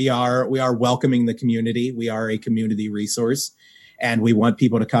 We are welcoming the community. We are a community resource, and we want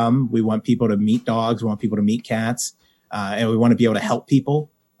people to come. We want people to meet dogs. We want people to meet cats, and we want to be able to help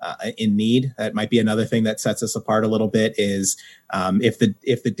people in need. That might be another thing that sets us apart a little bit is if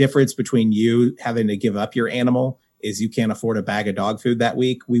the difference between you having to give up your animal is you can't afford a bag of dog food that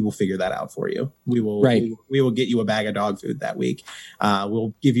week, we will figure that out for you. We will get you a bag of dog food that week.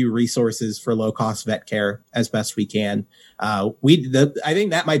 We'll give you resources for low cost vet care as best we can. I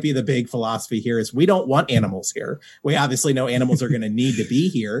think that might be the big philosophy here is we don't want animals here. We obviously know animals are going to need to be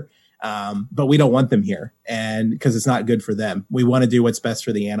here. But we don't want them here, and because it's not good for them. We want to do what's best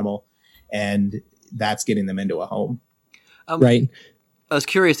for the animal, and that's getting them into a home. Right. I was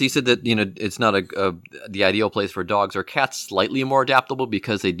curious. You said that it's not the ideal place for dogs. Are cats slightly more adaptable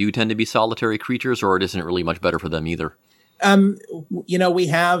because they do tend to be solitary creatures, or it isn't really much better for them either? We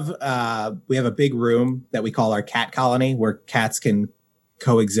have a big room that we call our cat colony, where cats can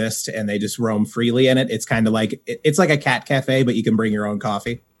coexist and they just roam freely in it. It's kind of like it's like a cat cafe, but you can bring your own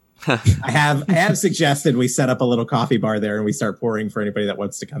coffee. I have suggested we set up a little coffee bar there and we start pouring for anybody that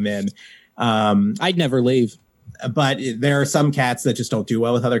wants to come in. I'd never leave. But there are some cats that just don't do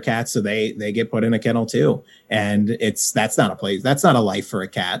well with other cats, so they get put in a kennel too, and that's not a place, that's not a life for a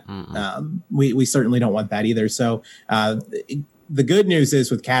cat. We certainly don't want that either. So the good news is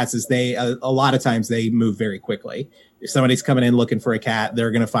with cats is they a lot of times they move very quickly. If somebody's coming in looking for a cat, they're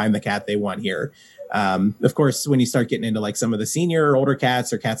going to find the cat they want here. Of course, when you start getting into like some of the senior or older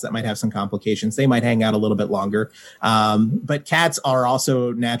cats or cats that might have some complications, they might hang out a little bit longer. But cats are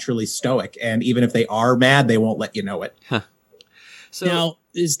also naturally stoic, and even if they are mad, they won't let you know it. So Now,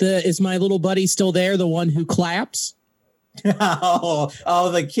 is my little buddy still there? The one who claps?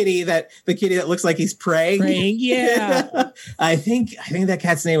 the kitty that looks like he's praying. Yeah. I think that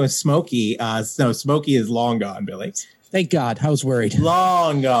cat's name was Smokey. No, Smokey is long gone, Billy. Thank God. I was worried.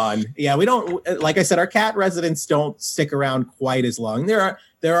 Long gone. Yeah, we don't, like I said, our cat residents don't stick around quite as long. There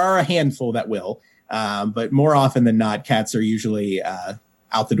are a handful that will, but more often than not, cats are usually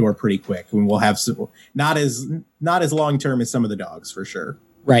out the door pretty quick, and we'll have some, not as long term as some of the dogs for sure.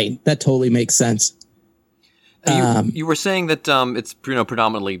 Right. That totally makes sense. You were saying that it's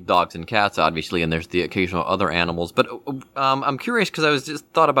predominantly dogs and cats, obviously, and there's the occasional other animals. But I'm curious because I was just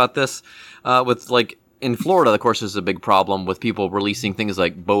thought about this with like in Florida, of course, there's a big problem with people releasing things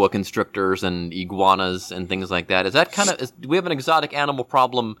like boa constrictors and iguanas and things like that. Is that do we have an exotic animal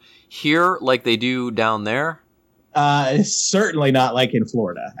problem here like they do down there? Certainly not like in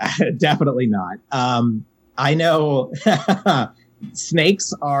Florida. Definitely not. I know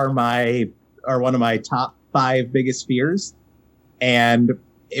snakes are one of my top 5 biggest fears. And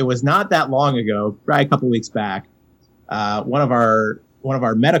it was not that long ago, probably a couple weeks back, one of our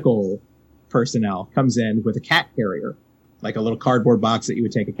medical personnel comes in with a cat carrier, like a little cardboard box that you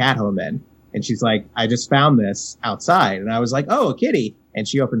would take a cat home in. And she's like, I just found this outside. And I was like, oh, a kitty. And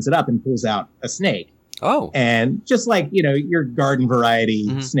she opens it up and pulls out a snake. Oh. And just like, your garden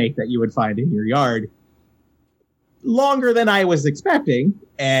variety snake that you would find in your yard, longer than I was expecting.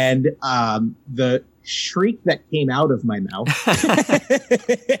 And the shriek that came out of my mouth,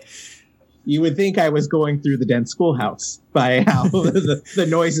 you would think I was going through the Dent schoolhouse by how the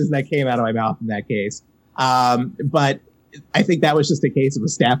noises that came out of my mouth in that case. But I think that was just a case of a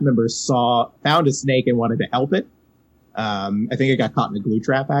staff member found a snake and wanted to help it. I think it got caught in a glue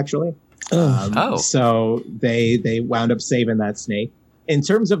trap, actually. So they wound up saving that snake. In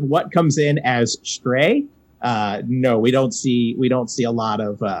terms of what comes in as stray, no, we don't see a lot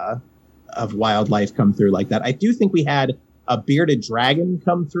of wildlife come through like that. I do think we had a bearded dragon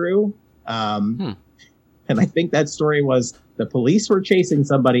come through. And I think that story was the police were chasing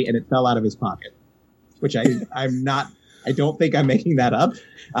somebody and it fell out of his pocket, which I don't think I'm making that up.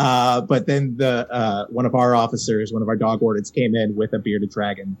 But then one of our officers, one of our dog wardens came in with a bearded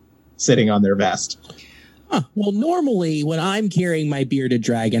dragon sitting on their vest. Huh. Well, normally when I'm carrying my bearded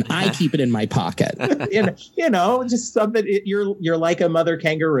dragon, I keep it in my pocket. Just something. You're like a mother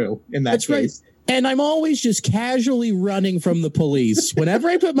kangaroo in that That's case. Right. And I'm always just casually running from the police. Whenever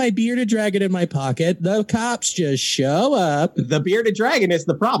I put my bearded dragon in my pocket, the cops just show up. The bearded dragon is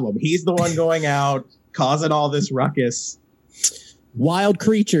the problem. He's the one going out, causing all this ruckus. Wild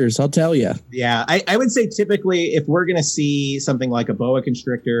creatures, I'll tell you. Yeah, I would say typically if we're going to see something like a boa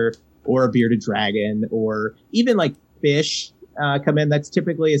constrictor or a bearded dragon or even like fish come in, that's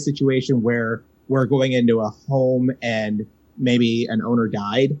typically a situation where we're going into a home and maybe an owner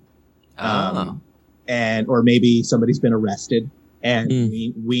died. Or maybe somebody's been arrested and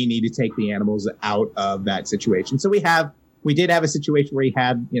we need to take the animals out of that situation. So we did have a situation where he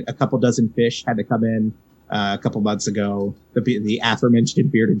had a couple dozen fish had to come in a couple months ago, the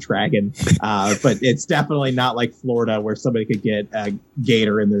aforementioned bearded dragon. But it's definitely not like Florida where somebody could get a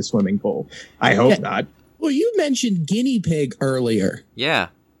gator in their swimming pool. I hope not. Well, you mentioned guinea pig earlier. Yeah.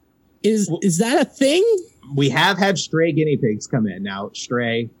 Is that a thing? We have had stray guinea pigs come in. Now,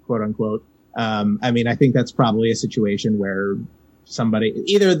 stray, quote unquote. I think that's probably a situation where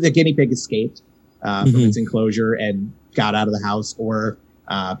either the guinea pig escaped from its enclosure and got out of the house, or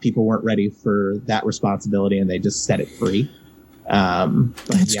people weren't ready for that responsibility and they just set it free.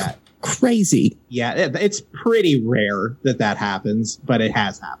 crazy. Yeah, it's pretty rare that happens, but it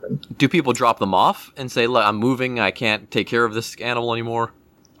has happened. Do people drop them off and say, look, I'm moving, I can't take care of this animal anymore?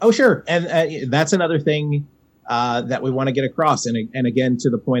 Oh, sure. And that's another thing that we want to get across. And again, to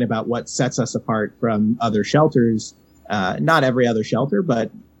the point about what sets us apart from other shelters, not every other shelter,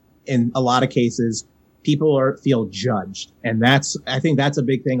 but in a lot of cases, people feel judged. And I think that's a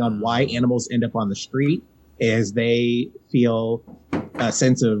big thing on why animals end up on the street, is they feel a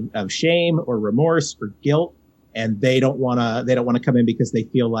sense of shame or remorse or guilt, and they don't want to come in because they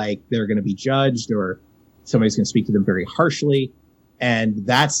feel like they're going to be judged or somebody's going to speak to them very harshly. And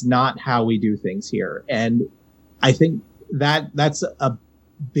that's not how we do things here. And I think that's a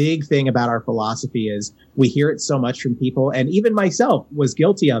big thing about our philosophy is we hear it so much from people. And even myself was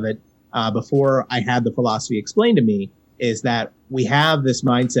guilty of it before I had the philosophy explained to me, is that we have this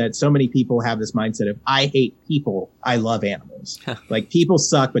mindset. So many people have this mindset of, I hate people, I love animals. Like, people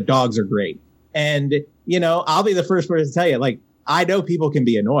suck, but dogs are great. And, I'll be the first person to tell you, like, I know people can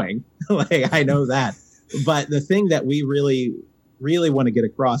be annoying. Like, I know that. But the thing that we really, really want to get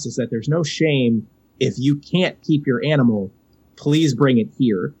across is that there's no shame. If you can't keep your animal, please bring it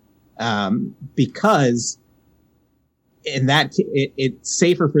here. Because in that, it's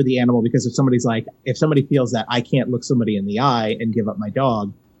safer for the animal, because if somebody feels that I can't look somebody in the eye and give up my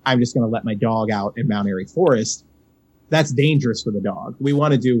dog, I'm just going to let my dog out in Mount Airy Forest. That's dangerous for the dog. We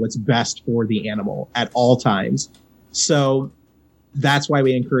want to do what's best for the animal at all times. So that's why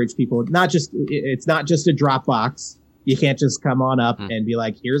we encourage people, it's not just a drop box. You can't just come on up and be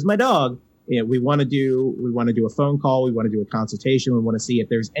like, here's my dog. We want to do a phone call. We want to do a consultation. We want to see if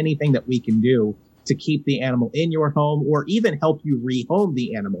there's anything that we can do to keep the animal in your home, or even help you rehome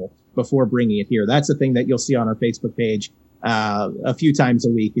the animal before bringing it here. That's the thing that you'll see on our Facebook page a few times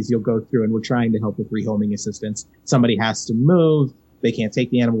a week, is you'll go through and we're trying to help with rehoming assistance. Somebody has to move. They can't take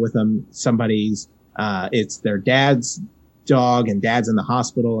the animal with them. It's their dad's dog and dad's in the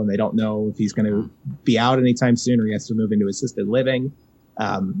hospital and they don't know if he's going to be out anytime soon, or he has to move into assisted living.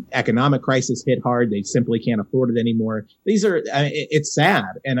 Economic crisis hit hard. They simply can't afford it anymore. It's sad.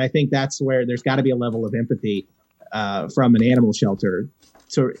 And I think that's where there's got to be a level of empathy from an animal shelter.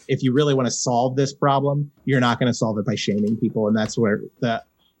 So if you really want to solve this problem, you're not going to solve it by shaming people. And that's where the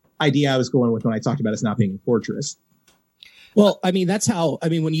idea I was going with when I talked about us not being a fortress. Well, when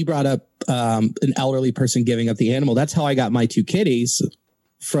you brought up an elderly person giving up the animal, that's how I got my two kitties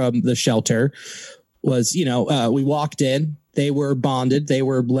from the shelter. Was, we walked in, they were bonded, they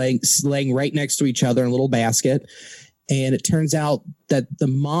were laying right next to each other in a little basket. And it turns out that the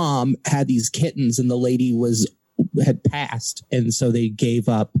mom had these kittens and the lady had passed. And so they gave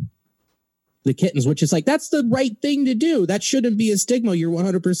up the kittens, which is like, that's the right thing to do. That shouldn't be a stigma. You're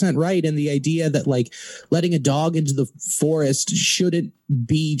 100% right. And the idea that like letting a dog into the forest shouldn't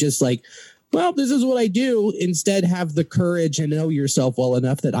be just like, well, this is what I do. Instead, have the courage and know yourself well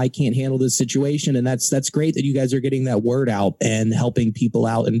enough that I can't handle this situation. And that's great that you guys are getting that word out and helping people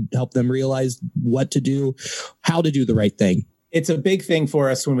out and help them realize what to do, how to do the right thing. It's a big thing for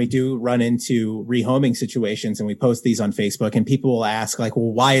us when we do run into rehoming situations and we post these on Facebook, and people will ask like,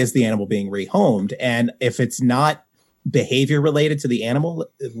 well, why is the animal being rehomed? And if it's not behavior related to the animal,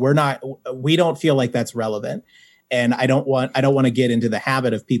 we don't feel like that's relevant. And I don't want to get into the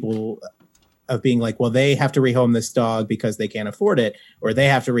habit of people of being like, well, they have to rehome this dog because they can't afford it, or they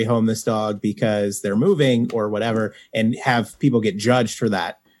have to rehome this dog because they're moving or whatever, and have people get judged for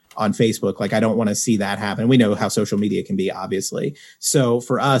that on Facebook. Like, I don't want to see that happen. We know how social media can be, obviously. So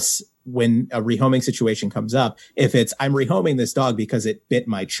for us, when a rehoming situation comes up, if it's, I'm rehoming this dog because it bit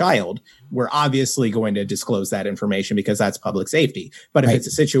my child, we're obviously going to disclose that information because that's public safety. But if it's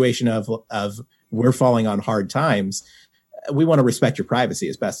a situation of we're falling on hard times, we want to respect your privacy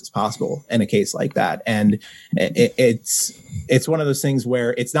as best as possible in a case like that. And it's one of those things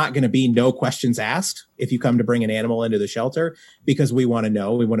where it's not going to be no questions asked if you come to bring an animal into the shelter, because we want to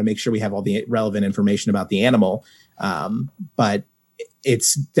know, we want to make sure we have all the relevant information about the animal. But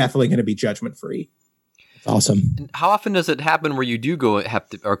it's definitely going to be judgment free. Awesome. And how often does it happen where you do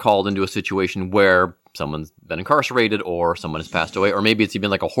are called into a situation where someone's been incarcerated or someone has passed away, or maybe it's even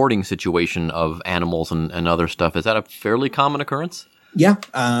like a hoarding situation of animals and other stuff? Is that a fairly common occurrence? Yeah,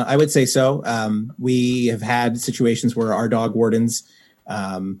 I would say so. We have had situations where our dog wardens,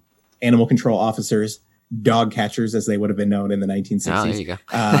 animal control officers, dog catchers, as they would have been known in the 1960s, there you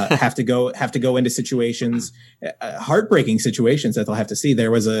go. have to go into situations, heartbreaking situations that they'll have to see.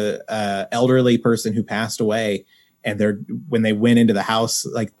 There was a elderly person who passed away, and when they went into the house,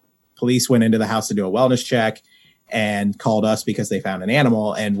 like police went into the house to do a wellness check and called us because they found an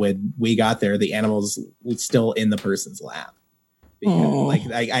animal. And when we got there, the animal's still in the person's lap. Oh. Like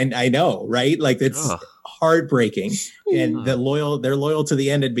I know, right? Like it's Ugh. heartbreaking, and they're loyal to the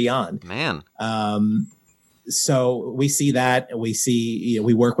end and beyond. Man. So we see that. We see,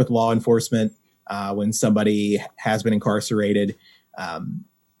 we work with law enforcement when somebody has been incarcerated,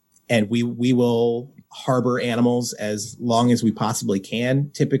 and we will harbor animals as long as we possibly can.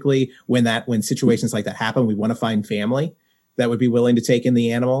 Typically, when situations like that happen, we want to find family that would be willing to take in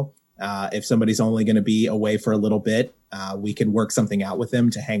the animal. If somebody's only going to be away for a little bit, we can work something out with them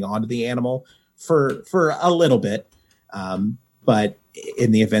to hang on to the animal for a little bit. But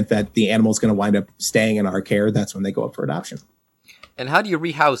in the event that the animal is going to wind up staying in our care, that's when they go up for adoption. And how do you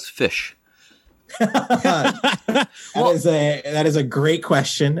rehouse fish? That is a great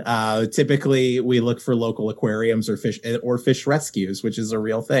question. Typically, we look for local aquariums or fish rescues, which is a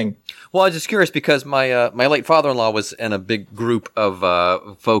real thing. Well, I was just curious because my late father-in-law was in a big group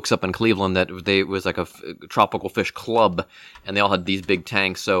of folks up in Cleveland that was like a tropical fish club, and they all had these big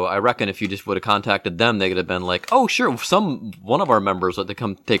tanks. So I reckon if you just would have contacted them, they could have been like, "Oh, sure, one of our members would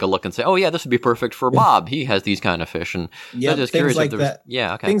come take a look and say, oh yeah, this would be perfect for Bob. He has these kind of fish." And Yeah, I'm just things curious like if there's that.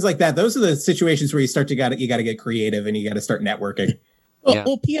 Yeah, okay. Things like that. Those are the situations where you got to get creative and you got to start networking. Yeah.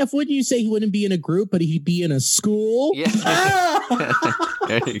 Well, PF, wouldn't you say he wouldn't be in a group, but he'd be in a school? Yeah.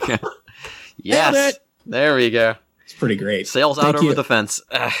 There you go. Nailed Yes. it. There we go. It's pretty great. Sails out Thank over you. the fence.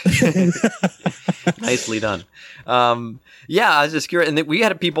 Nicely done. Yeah, I was just curious. And then we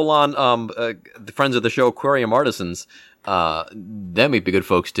had people on, the friends of the show, Aquarium Artisans. Them would be good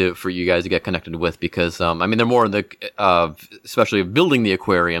folks for you guys to get connected with because, I mean, they're more in the, especially building the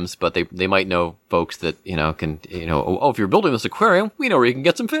aquariums, but they might know folks that, can, if you're building this aquarium, we know where you can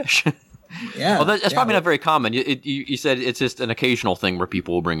get some fish. Yeah. Well, that's probably not very common. You said it's just an occasional thing where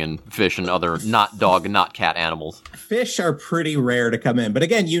people will bring in fish and other not dog and not cat animals. Fish are pretty rare to come in, but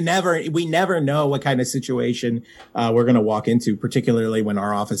again, we never know what kind of situation we're going to walk into, particularly when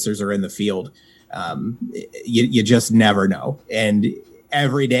our officers are in the field. You just never know. And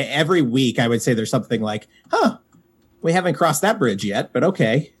every week, I would say there's something like, we haven't crossed that bridge yet, but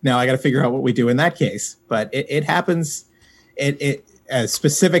okay, now I got to figure out what we do in that case. But it happens. A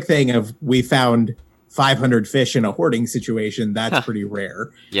specific thing of we found 500 fish in a hoarding situation. That's pretty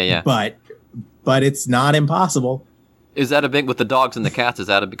rare. Yeah. But it's not impossible. Is that a big with the dogs and the cats? Is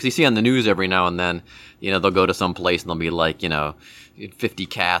that because you see on the news every now and then, they'll go to some place and they'll be like, 50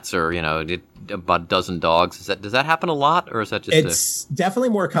 cats or, about a dozen dogs. Does that happen a lot or is that just? It's definitely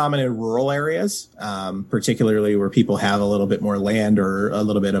more common in rural areas, particularly where people have a little bit more land or a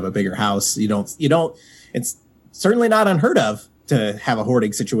little bit of a bigger house. It's certainly not unheard of to have a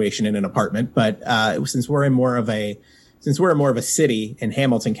hoarding situation in an apartment, but since we're more of a city in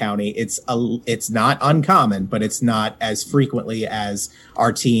Hamilton County, it's not uncommon, but it's not as frequently as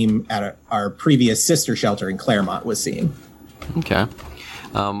our team at our previous sister shelter in Claremont was seeing. Okay.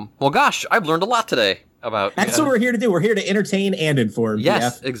 Well, gosh, I've learned a lot today about. That's what we're here to do. We're here to entertain and inform.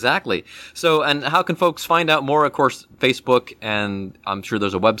 Yes, PF. exactly. So, and how can folks find out more? Of course, Facebook, and I'm sure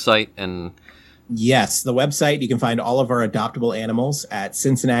there's a website and. Yes, the website, you can find all of our adoptable animals at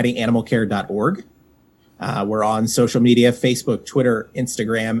cincinnatianimalcare.org. We're on social media, Facebook, Twitter,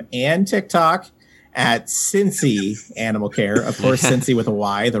 Instagram, and TikTok at Cincy Animal Care. Of course, Cincy with a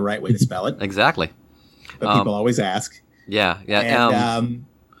Y, the right way to spell it. Exactly. But people always ask. Yeah.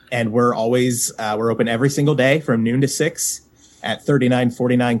 And we're always, we're open every single day from noon to 6 at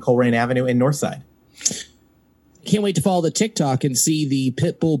 3949 Coleraine Avenue in Northside. Can't wait to follow the TikTok and see the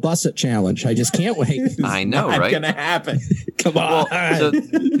Pitbull Busset Challenge. I just can't wait. I know, Not right? gonna happen. Come on. Well, so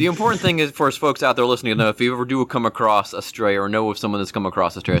the important thing is for us folks out there listening to know if you ever do come across a stray or know of someone that's come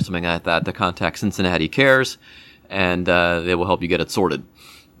across a stray or something like that, to contact Cincinnati Cares, and they will help you get it sorted.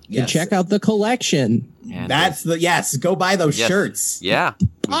 And check out the collection. And, Go buy those yes. shirts. Yeah.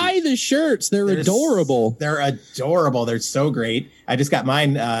 Buy the shirts. They're adorable. They're adorable. They're so great. I just got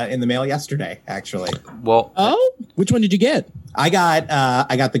mine in the mail yesterday, actually. Well. Oh, which one did you get? I got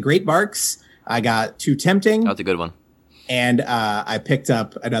the Great Barks. I got Too Tempting. That's a good one. And I picked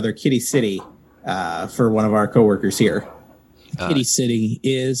up another Kitty City for one of our coworkers here. Kitty City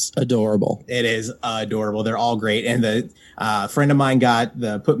is adorable. It is adorable. They're all great. And the friend of mine got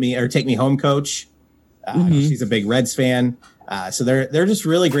the Take Me Home coach. She's a big Reds fan. So they're just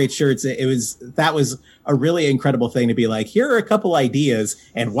really great shirts. That was a really incredible thing to be like, here are a couple ideas,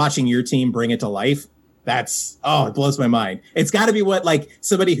 and watching your team bring it to life. It blows my mind. It's got to be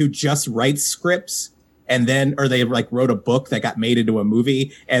somebody who just writes scripts or they wrote a book that got made into a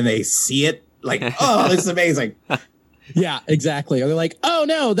movie and they see it oh, this is amazing. Yeah, exactly. Or they're like, oh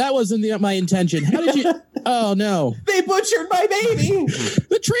no, that wasn't my intention. How did you? Oh no, They butchered my baby.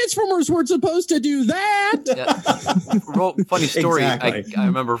 the Transformers weren't supposed to do that. Real funny story. Exactly. I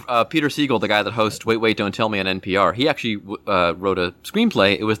remember Peter Siegel, the guy that hosts Wait, Wait, Don't Tell Me on NPR. He actually wrote a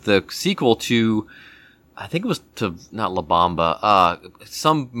screenplay. It was the sequel to, I think it was to, not La Bamba,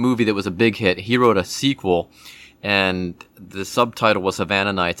 some movie that was a big hit. He wrote a sequel, and the subtitle was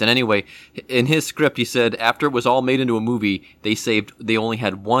Havana Nights. And anyway, in his script, he said after it was all made into a movie, they only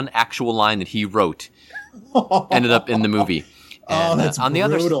had one actual line that he wrote. Ended up in the movie. And, that's on the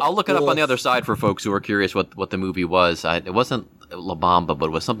other, brutal. I'll look it up on the other side for folks who are curious what the movie was. It wasn't La Bamba, but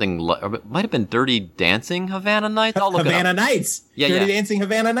it was something. Or it might have been Dirty Dancing Havana Nights. I'll look it Havana up. Nights. Yeah, Dirty yeah. Dancing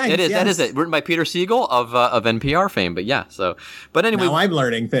Havana Nights. It is. Yes. That is it. Written by Peter Siegel of NPR fame. But yeah. So, but anyway, Now I'm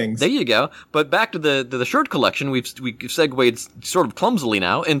learning things. there you go. But back to the shirt collection. We've segued sort of clumsily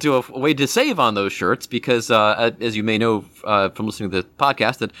now into a way to save on those shirts because, as you may know from listening to the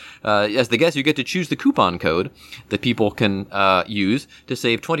podcast, that as the guest, you get to choose the coupon code that people can use to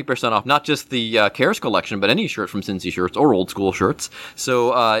save 20% off not just the Cares collection, but any shirt from Cincy Shirts or Old School Shirts.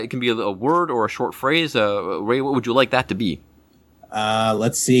 So it can be a word or a short phrase. Ray, what would you like that to be?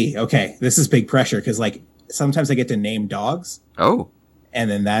 Let's see. Okay, this is big pressure because like sometimes I get to name dogs, Oh.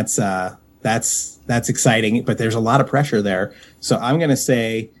 and then that's exciting. But there's a lot of pressure there. So I'm gonna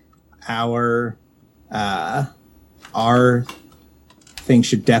say our thing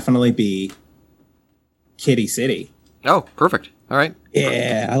should definitely be Kitty City. Oh, perfect. All right.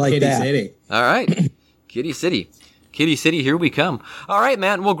 Yeah, I like Kitty that. City. All right. Kitty City. Kitty City, here we come. All right,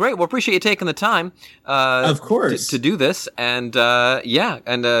 man. Well, great. Well, appreciate you taking the time. Of course. To do this. And, and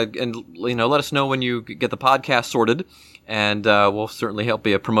you know, let us know when you get the podcast sorted. And we'll certainly help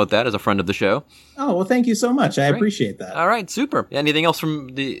you promote that as a friend of the show. Oh, well, thank you so much. I appreciate that. All right. Super. Anything else from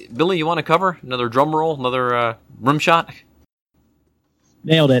Billy you want to cover? Another drum roll? Another rim shot?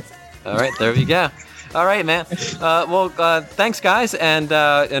 Nailed it. All right. There you go. All right, man. Well, thanks, guys. And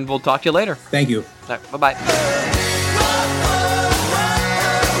we'll talk to you later. Thank you. All right, bye-bye.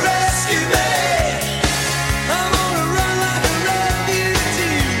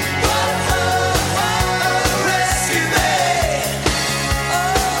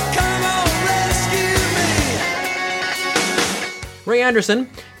 Ray Anderson,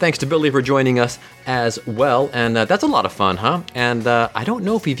 thanks to Billy for joining us as well. And that's a lot of fun, huh? And I don't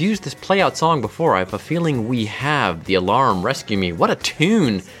know if we've used this play-out song before. I have a feeling we have. The Alarm, Rescue Me. What a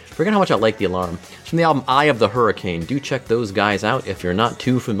tune. Forget how much I like The Alarm. It's from the album Eye of the Hurricane. Do check those guys out if you're not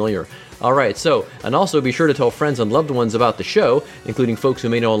too familiar. All right, so, and also be sure to tell friends and loved ones about the show, including folks who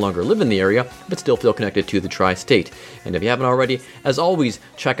may no longer live in the area, but still feel connected to the Tri-State. And if you haven't already, as always,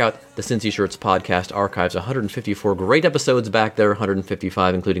 check out the Cincy Shirts podcast archives. 154 great episodes back there,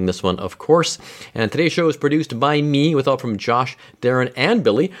 155 including this one, of course. And today's show is produced by me, with help from Josh, Darren, and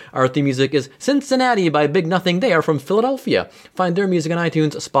Billy. Our theme music is Cincinnati by Big Nothing. They are from Philadelphia. Find their music on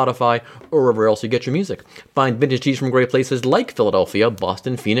iTunes, Spotify, or wherever else you get your music. Find vintage tees from great places like Philadelphia,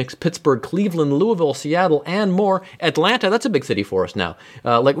 Boston, Phoenix, Pittsburgh, Cleveland, Louisville, Seattle, and more. Atlanta, that's a big city for us now.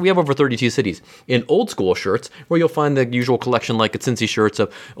 Like we have over 32 cities. In Old School Shirts, where you'll find the usual collection like at Cincy Shirts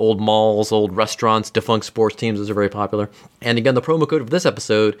of old malls, old restaurants, defunct sports teams. Those are very popular. And again, the promo code of this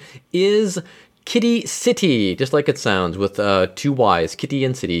episode is Kitty City, just like it sounds, with 2 Y's, Kitty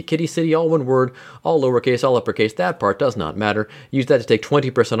and City. Kitty City, all one word, all lowercase, all uppercase. That part does not matter. Use that to take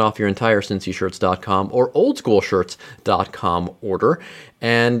 20% off your entire CincyShirts.com or OldSchoolShirts.com order.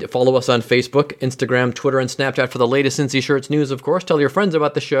 And follow us on Facebook, Instagram, Twitter, and Snapchat for the latest Cincy Shirts news, of course. Tell your friends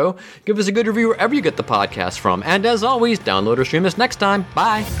about the show. Give us a good review wherever you get the podcast from. And as always, download or stream us next time.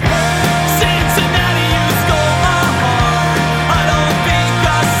 Bye. Cincinnati, you stole my heart. I don't think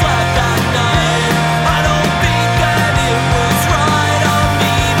I slept that night. I don't think that it was right of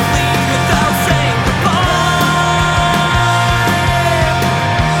me to leave without saying goodbye.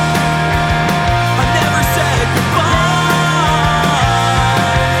 I never said goodbye.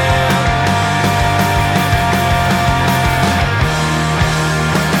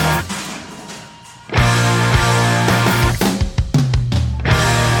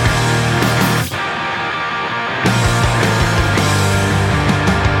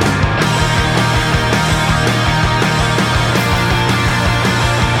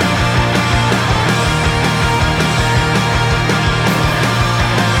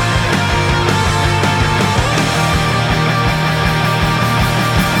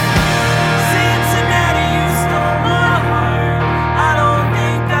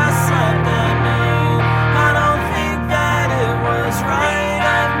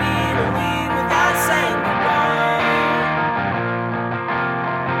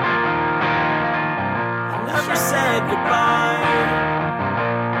 goodbye.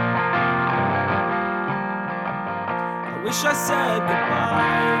 I wish I said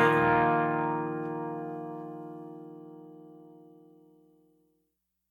goodbye.